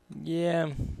 Yeah.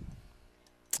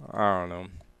 I don't know.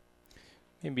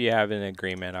 Maybe you have an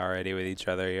agreement already with each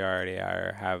other. You already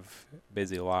have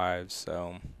busy lives,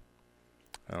 so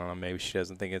I don't know. Maybe she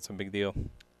doesn't think it's a big deal.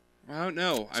 I don't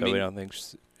know. So we don't think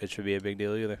it should be a big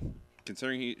deal either.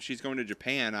 Considering she's going to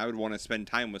Japan, I would want to spend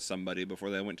time with somebody before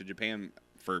they went to Japan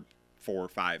for 4,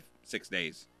 5, 6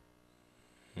 days.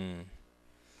 And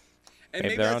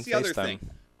maybe that's the other thing.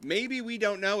 Maybe we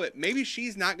don't know it. Maybe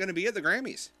she's not going to be at the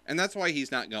Grammys, and that's why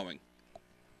he's not going.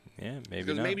 Yeah, maybe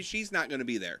because not. Maybe she's not going to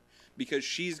be there because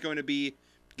she's going to be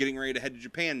getting ready to head to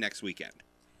Japan next weekend.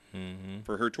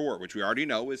 for her tour, which we already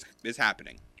know is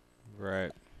happening.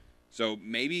 Right. So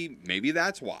maybe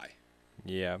that's why.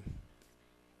 Yeah.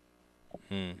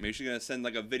 Maybe she's going to send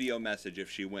like a video message if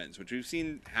she wins, which we've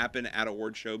seen happen at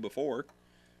award show before.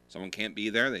 Someone can't be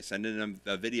there, they send in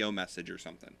a video message or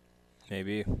something.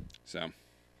 Maybe. So,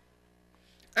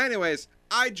 anyways,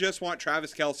 I just want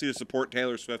Travis Kelce to support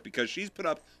Taylor Swift because she's put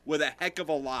up with a heck of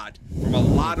a lot from a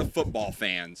lot of football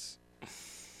fans.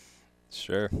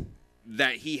 Sure.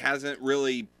 That he hasn't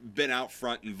really been out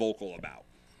front and vocal about.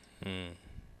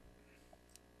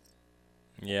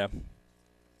 Yeah.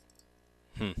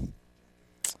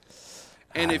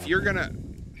 And if you're gonna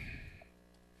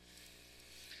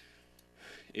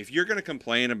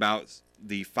complain about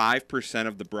the 5%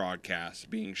 of the broadcast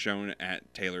being shown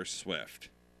at Taylor Swift,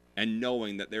 and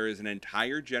knowing that there is an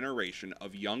entire generation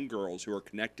of young girls who are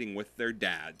connecting with their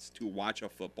dads to watch a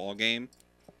football game,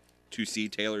 to see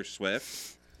Taylor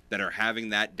Swift, that are having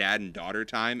that dad and daughter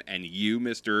time, and you,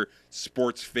 Mr.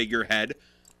 Sports Figurehead,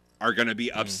 are going to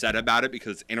be upset about it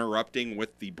because it's interrupting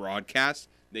with the broadcast,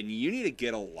 then you need to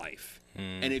get a life.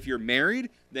 And if you're married,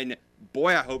 then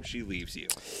boy, I hope she leaves you.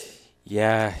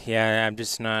 Yeah, I'm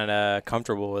just not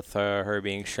comfortable with her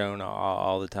being shown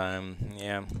all the time.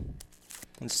 Yeah.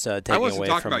 It's taking away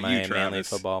from my manly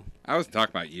football. I wasn't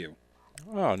talking about you.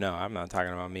 Oh, no, I'm not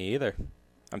talking about me either.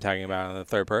 I'm talking about the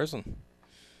third person.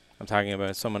 I'm talking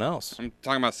about someone else. I'm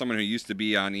talking about someone who used to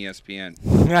be on ESPN.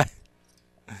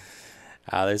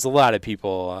 There's a lot of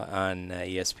people on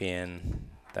ESPN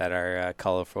that are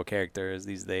colorful characters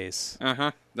these days.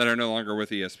 That are no longer with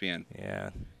ESPN.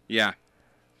 Yeah.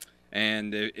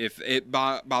 And if it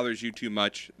bothers you too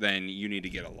much, then you need to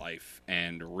get a life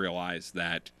and realize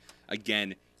that,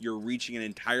 again, you're reaching an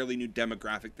entirely new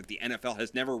demographic that the NFL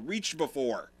has never reached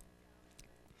before.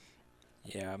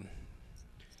 Yeah.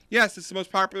 Yes, it's the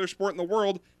most popular sport in the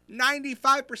world.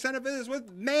 95% of it is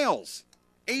with males,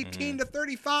 18 to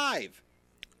 35.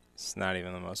 It's not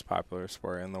even the most popular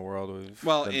sport in the world. We've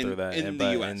been through that in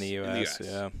the US.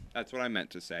 Yeah. That's what I meant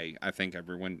to say. I think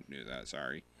everyone knew that.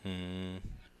 Sorry.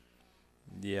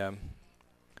 Yeah.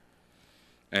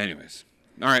 Anyways.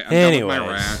 All right,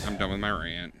 I'm done with my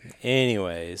rant.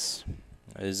 Anyways,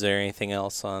 is there anything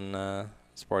else on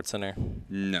SportsCenter?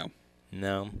 No.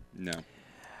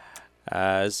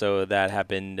 So that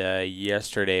happened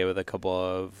yesterday with a couple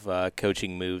of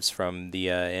coaching moves from the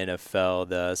NFL.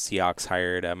 The Seahawks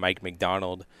hired Mike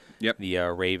McDonald, the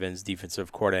Ravens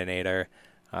defensive coordinator,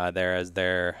 there as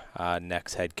their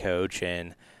next head coach,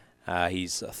 and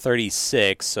he's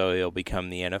 36, so he'll become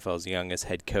the NFL's youngest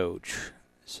head coach.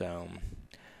 So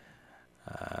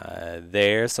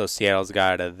so Seattle's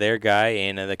got their guy,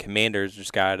 and the Commanders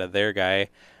just got their guy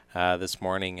this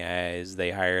morning as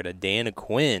they hired Dan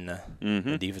Quinn,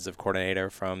 the defensive coordinator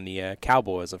from the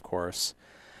Cowboys, of course,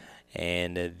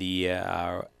 and the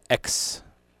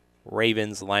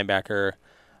ex-Ravens linebacker.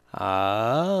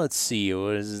 Let's see,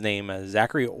 what is his name?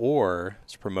 Zachary Orr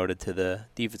is promoted to the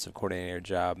defensive coordinator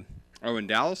job. Oh, in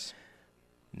Dallas?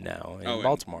 No, in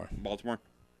Baltimore. Baltimore?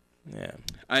 Yeah.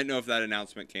 I didn't know if that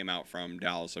announcement came out from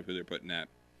Dallas of who they're putting at.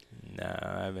 No,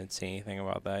 I haven't seen anything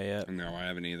about that yet. No, I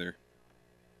haven't either.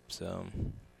 So,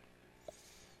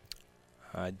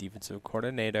 defensive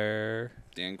coordinator.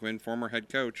 Dan Quinn, former head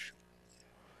coach.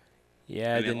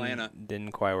 Yeah, in Atlanta.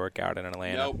 Didn't quite work out in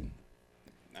Atlanta. Nope.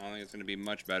 I don't think it's going to be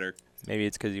much better. Maybe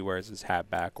it's because he wears his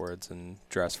hat backwards and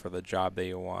dressed for the job that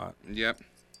you want. Yep.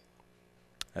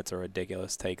 That's a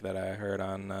ridiculous take that I heard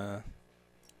on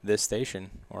this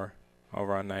station or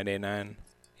over on 98.9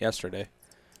 yesterday.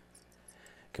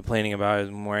 Complaining about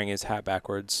him wearing his hat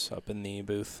backwards up in the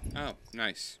booth. Oh,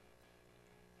 nice.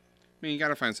 I mean, you got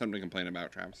to find something to complain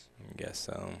about, Travis. I guess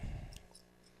so.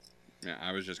 Yeah,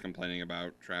 I was just complaining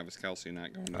about Travis Kelce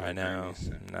not going to the I know, Grammys,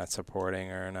 so. Not supporting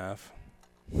her enough.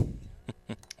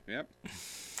 Yep.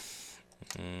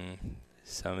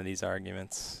 Some of these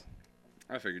arguments.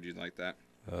 I figured you'd like that.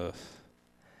 Ugh.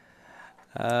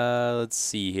 Let's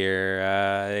see here.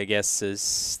 I guess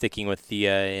sticking with the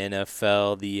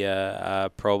NFL,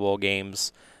 the Pro Bowl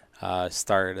games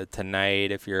start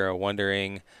tonight. If you're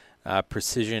wondering,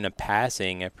 precision of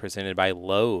passing presented by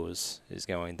Lowe's is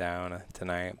going down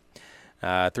tonight.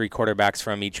 3 quarterbacks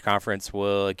from each conference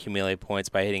will accumulate points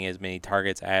by hitting as many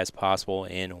targets as possible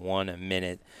in 1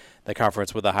 minute. The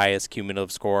conference with the highest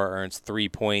cumulative score earns 3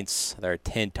 points. There are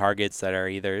 10 targets that are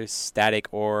either static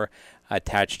or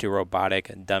attached to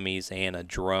robotic dummies and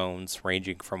drones,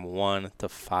 ranging from 1 to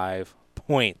 5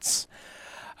 points.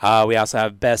 We also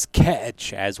have Best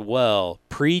Catch as well,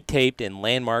 pre-taped in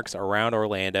landmarks around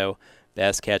Orlando.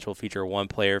 Best Catch will feature one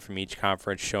player from each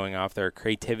conference showing off their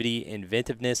creativity,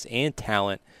 inventiveness, and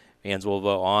talent Fans will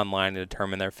vote online to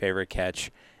determine their favorite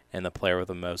catch, and the player with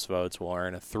the most votes will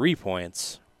earn 3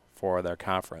 points for their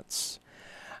conference.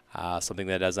 Something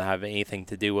that doesn't have anything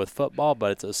to do with football,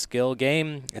 but it's a skill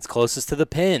game. It's closest to the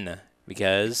pin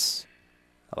because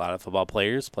a lot of football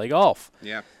players play golf.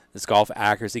 Yeah. This golf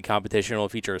accuracy competition will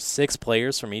feature 6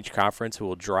 players from each conference who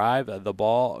will drive the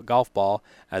golf ball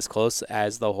as close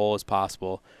as the hole as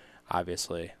possible.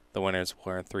 Obviously, the winners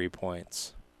will earn 3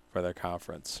 points for their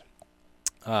conference.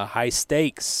 High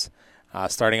stakes.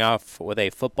 Starting off with a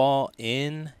football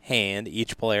in hand,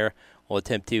 each player will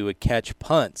attempt to catch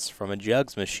punts from a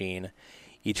jugs machine.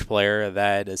 Each player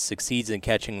that succeeds in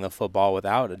catching the football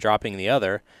without dropping the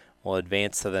other will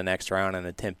advance to the next round and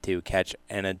attempt to catch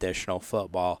an additional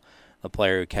football. The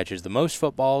player who catches the most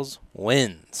footballs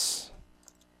wins.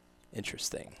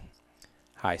 Interesting.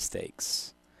 High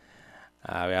stakes.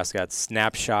 We also got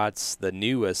snapshots. The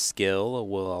newest skill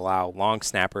will allow long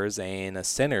snappers and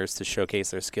centers to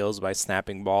showcase their skills by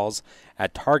snapping balls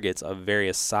at targets of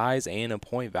various size and a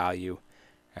point value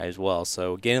as well.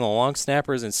 So getting the long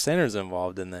snappers and centers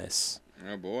involved in this.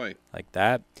 Oh, boy. Like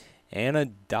that. And a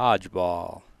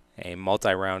dodgeball. A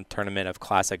multi-round tournament of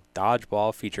classic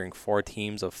dodgeball featuring 4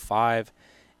 teams of 5.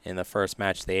 In the first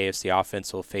match, the AFC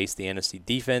offense will face the NFC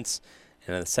defense.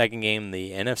 And in the second game,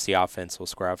 the NFC offense will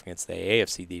square off against the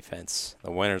AFC defense.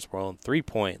 The winners will earn 3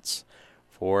 points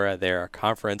for their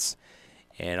conference.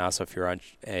 And also,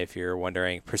 if you're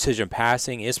wondering, precision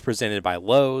passing is presented by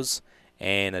Lowe's,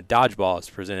 and a dodgeball is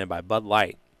presented by Bud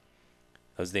Light.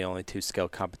 Those are the only 2 skill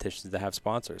competitions that have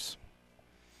sponsors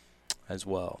as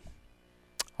well.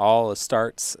 All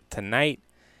starts tonight,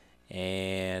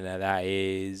 and that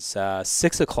is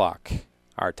 6 o'clock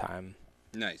our time.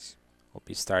 Nice. We'll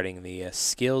be starting the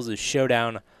Skills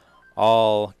Showdown.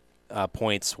 All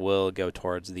points will go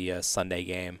towards the Sunday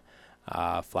game,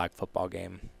 flag football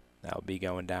game. That will be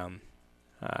going down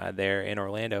there in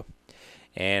Orlando.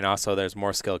 And also there's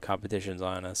more skill competitions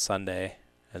on a Sunday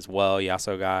as well. You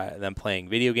also got them playing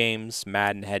video games,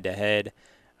 Madden head-to-head,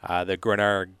 the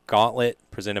Gridiron Gauntlet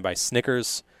presented by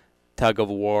Snickers, Tug of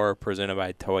War presented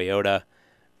by Toyota,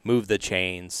 Move the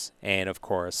Chains, and, of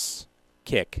course,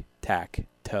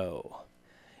 Kick-Tack-Toe.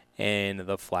 And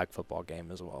the flag football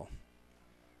game as well.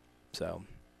 So,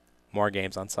 more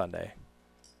games on Sunday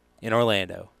in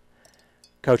Orlando,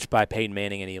 coached by Peyton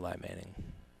Manning and Eli Manning.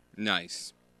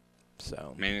 Nice.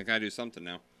 So, Manning got to do something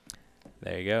now.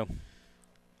 There you go.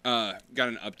 Got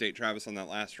an update, Travis, on that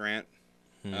last rant.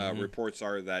 Mm-hmm. Reports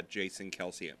are that Jason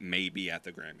Kelce may be at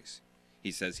the Grammys.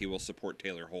 He says he will support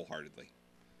Taylor wholeheartedly.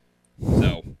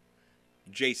 So,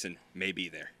 Jason may be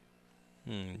there.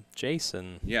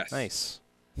 Jason. Yes. Nice.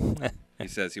 He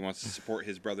says he wants to support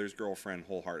his brother's girlfriend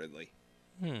wholeheartedly.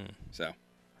 So.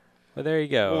 Well, there you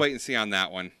go. We'll wait and see on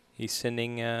that one. He's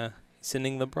sending the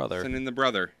brother. Sending the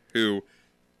brother, who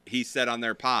he said on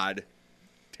their pod,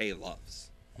 Tay loves.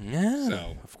 Yeah,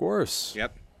 so, of course.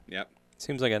 Yep.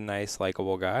 Seems like a nice,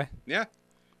 likable guy. Yeah.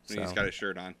 So. He's got his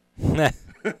shirt on. Nah.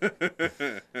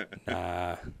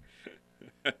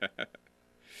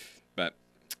 But,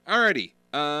 alrighty.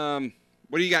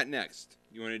 What do you got next?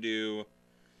 You want to do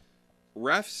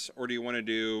refs, or do you want to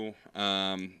do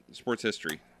sports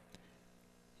history?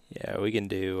 Yeah, we can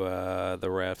do the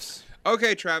refs.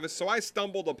 Okay, Travis. So I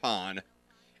stumbled upon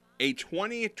a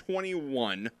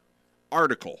 2021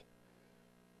 article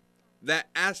that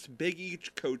asked Big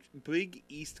East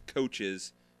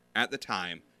coaches at the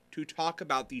time to talk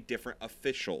about the different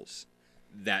officials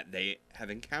that they have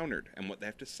encountered and what they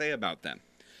have to say about them.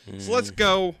 So let's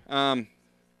go.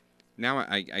 Now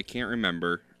I can't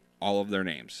remember all of their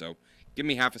names, so give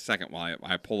me half a second while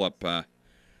I pull up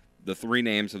the 3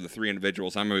 names of the 3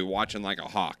 individuals. I'm going to be watching like a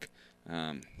hawk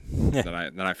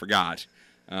that I forgot.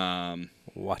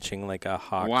 Watching like a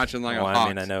hawk. Watching like a hawk. I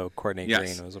mean, I know Courtney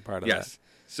Green was a part of that.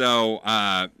 So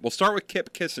we'll start with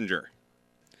Kip Kissinger.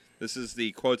 This is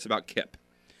the quotes about Kip.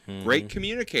 Great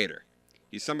communicator.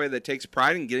 He's somebody that takes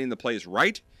pride in getting the plays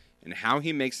right, and how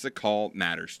he makes the call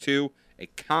matters too. A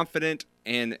confident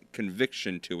and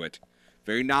conviction to it.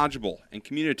 Very knowledgeable and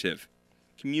communicative.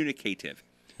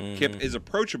 Kip is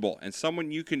approachable and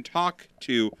someone you can talk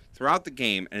to throughout the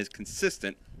game, and is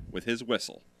consistent with his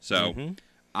whistle. So,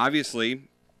 obviously,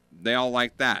 they all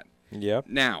like that. Yep.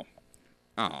 Now,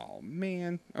 oh,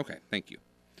 man. Okay, thank you.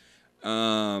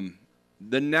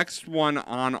 The next one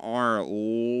on our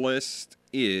list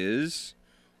is,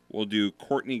 we'll do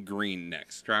Courtney Green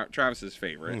next. Travis's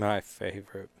favorite. My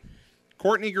favorite.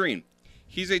 Courtney Green.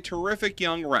 He's a terrific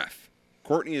young ref.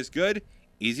 Courtney is good,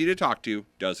 easy to talk to,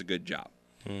 does a good job.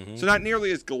 So not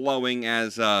nearly as glowing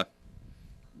as the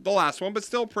last one, but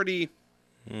still pretty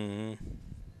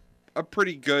a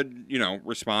pretty good,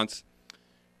 response.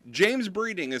 James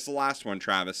Breeding is the last one,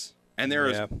 Travis. And there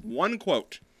is one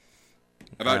quote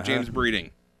about James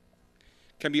Breeding.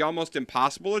 Can be almost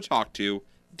impossible to talk to,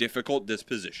 difficult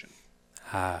disposition.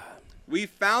 We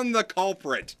found the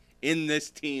culprit in this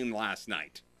team last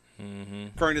night.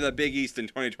 According to the Big East in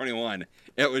 2021,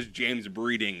 it was James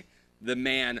Breeding, the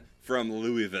man from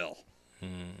Louisville.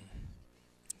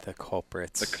 The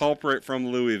culprit. The culprit from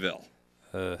Louisville.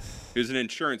 He was an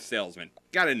insurance salesman.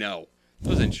 Gotta know.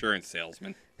 Those insurance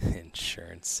salesmen.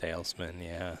 Insurance salesman,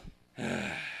 yeah.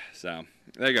 So,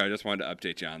 there you go. I just wanted to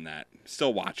update you on that.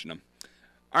 Still watching them.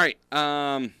 All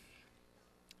right.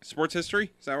 Sports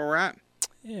history? Is that where we're at?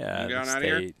 Yeah. Get on out of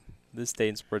here? This day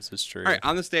in sports history. All right.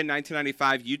 On this day in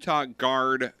 1995, Utah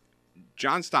guard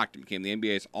John Stockton became the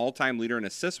NBA's all-time leader in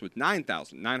assists with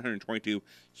 9,922,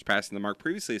 surpassing the mark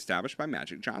previously established by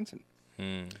Magic Johnson.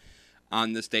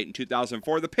 On this date in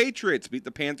 2004, the Patriots beat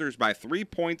the Panthers by 3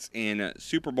 points in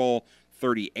Super Bowl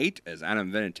 38 as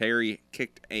Adam Vinatieri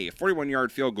kicked a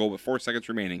 41-yard field goal with 4 seconds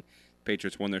remaining. The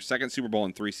Patriots won their second Super Bowl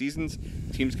in 3 seasons.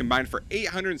 The teams combined for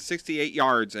 868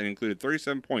 yards and included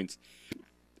 37 points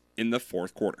in the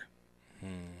fourth quarter.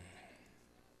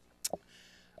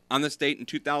 On this date in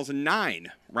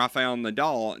 2009, Rafael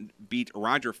Nadal beat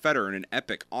Roger Federer in an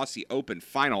epic Aussie Open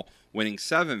final, winning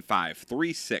 7-5,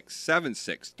 3-6,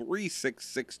 7-6,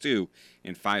 3-6, 6-2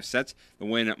 in 5 sets. The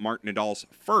win marked Nadal's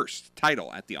first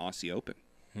title at the Aussie Open.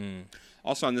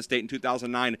 Also on this date in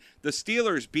 2009, the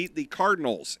Steelers beat the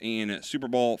Cardinals in Super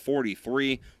Bowl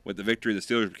 43. With the victory, the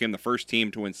Steelers became the first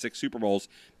team to win 6 Super Bowls.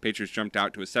 Patriots jumped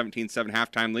out to a 17-7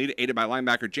 halftime lead, aided by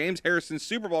linebacker James Harrison's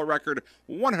Super Bowl record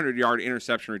 100-yard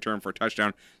interception return for a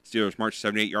touchdown. Steelers marched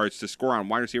 78 yards to score on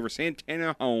wide receiver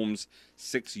Santana Holmes'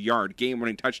 6-yard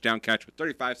game-winning touchdown catch with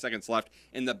 35 seconds left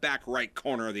in the back right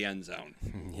corner of the end zone.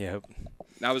 Yep.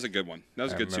 That was a good one. That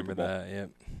was a good Super Bowl. That,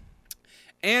 yep.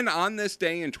 And on this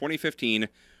day in 2015,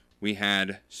 we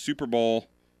had Super Bowl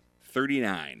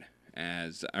 39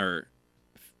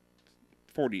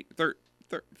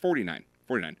 49.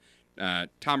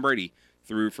 Tom Brady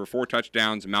threw for 4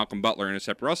 touchdowns, and Malcolm Butler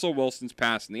intercepted Russell Wilson's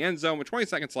pass in the end zone with 20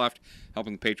 seconds left,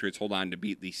 helping the Patriots hold on to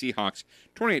beat the Seahawks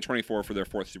 28-24 for their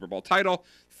 4th Super Bowl title.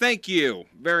 Thank you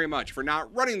very much for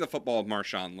not running the football of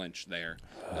Marshawn Lynch there,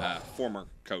 former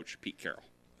coach Pete Carroll.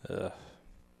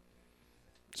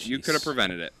 You could have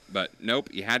prevented it, but nope,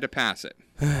 you had to pass it.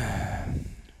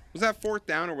 Was that 4th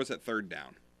down or was it 3rd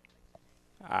down?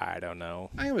 I don't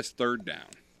know. I think it was 3rd down.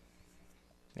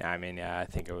 Yeah, I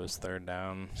think it was 3rd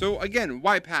down. So, again,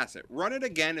 why pass it? Run it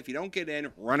again. If you don't get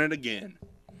in, run it again.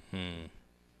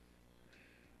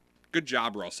 Good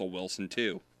job, Russell Wilson,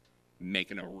 too.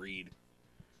 Making a read.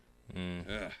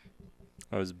 It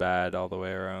was bad all the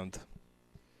way around. It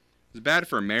was bad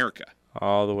for America.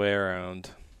 All the way around.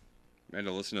 I had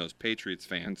to listen to those Patriots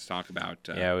fans talk about...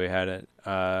 yeah, we had it.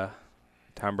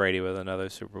 Tom Brady with another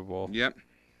Super Bowl. Yep.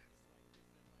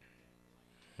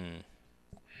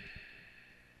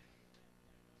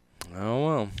 Oh,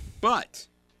 well. But,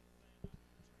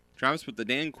 Travis, with the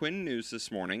Dan Quinn news this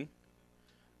morning,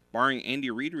 barring Andy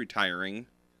Reid retiring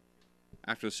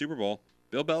after the Super Bowl,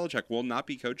 Bill Belichick will not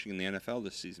be coaching in the NFL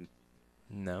this season.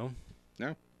 No?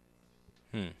 No.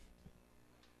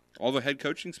 All the head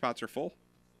coaching spots are full.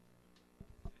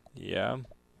 Yeah.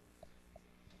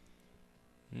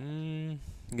 He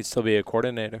could still be a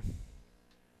coordinator.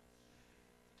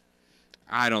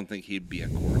 I don't think he'd be a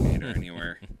coordinator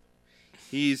anywhere.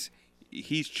 He's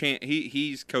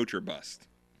coach or bust.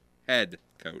 Head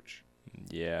coach.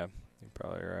 Yeah, you're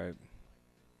probably right.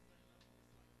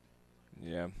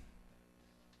 Yeah.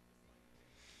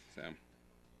 So.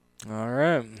 All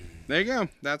right. There you go.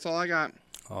 That's all I got.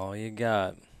 All you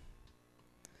got.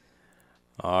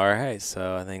 All right,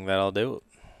 so I think that'll do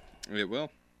it. It will.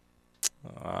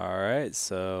 All right,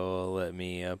 so let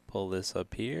me pull this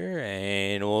up here,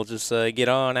 and we'll just get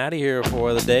on out of here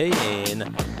for the day,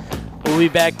 and we'll be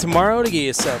back tomorrow to get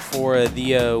you set for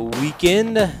the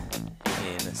weekend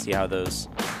and see how those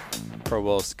Pro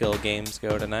Bowl skill games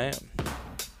go tonight.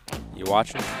 You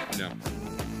watching? No.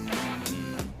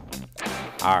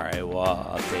 All right, well,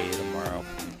 I'll update you tomorrow.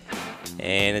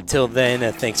 And until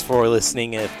then, thanks for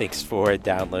listening, and thanks for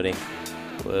downloading.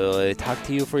 We'll talk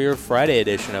to you for your Friday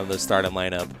edition of the Starting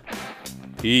Lineup.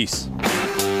 Peace.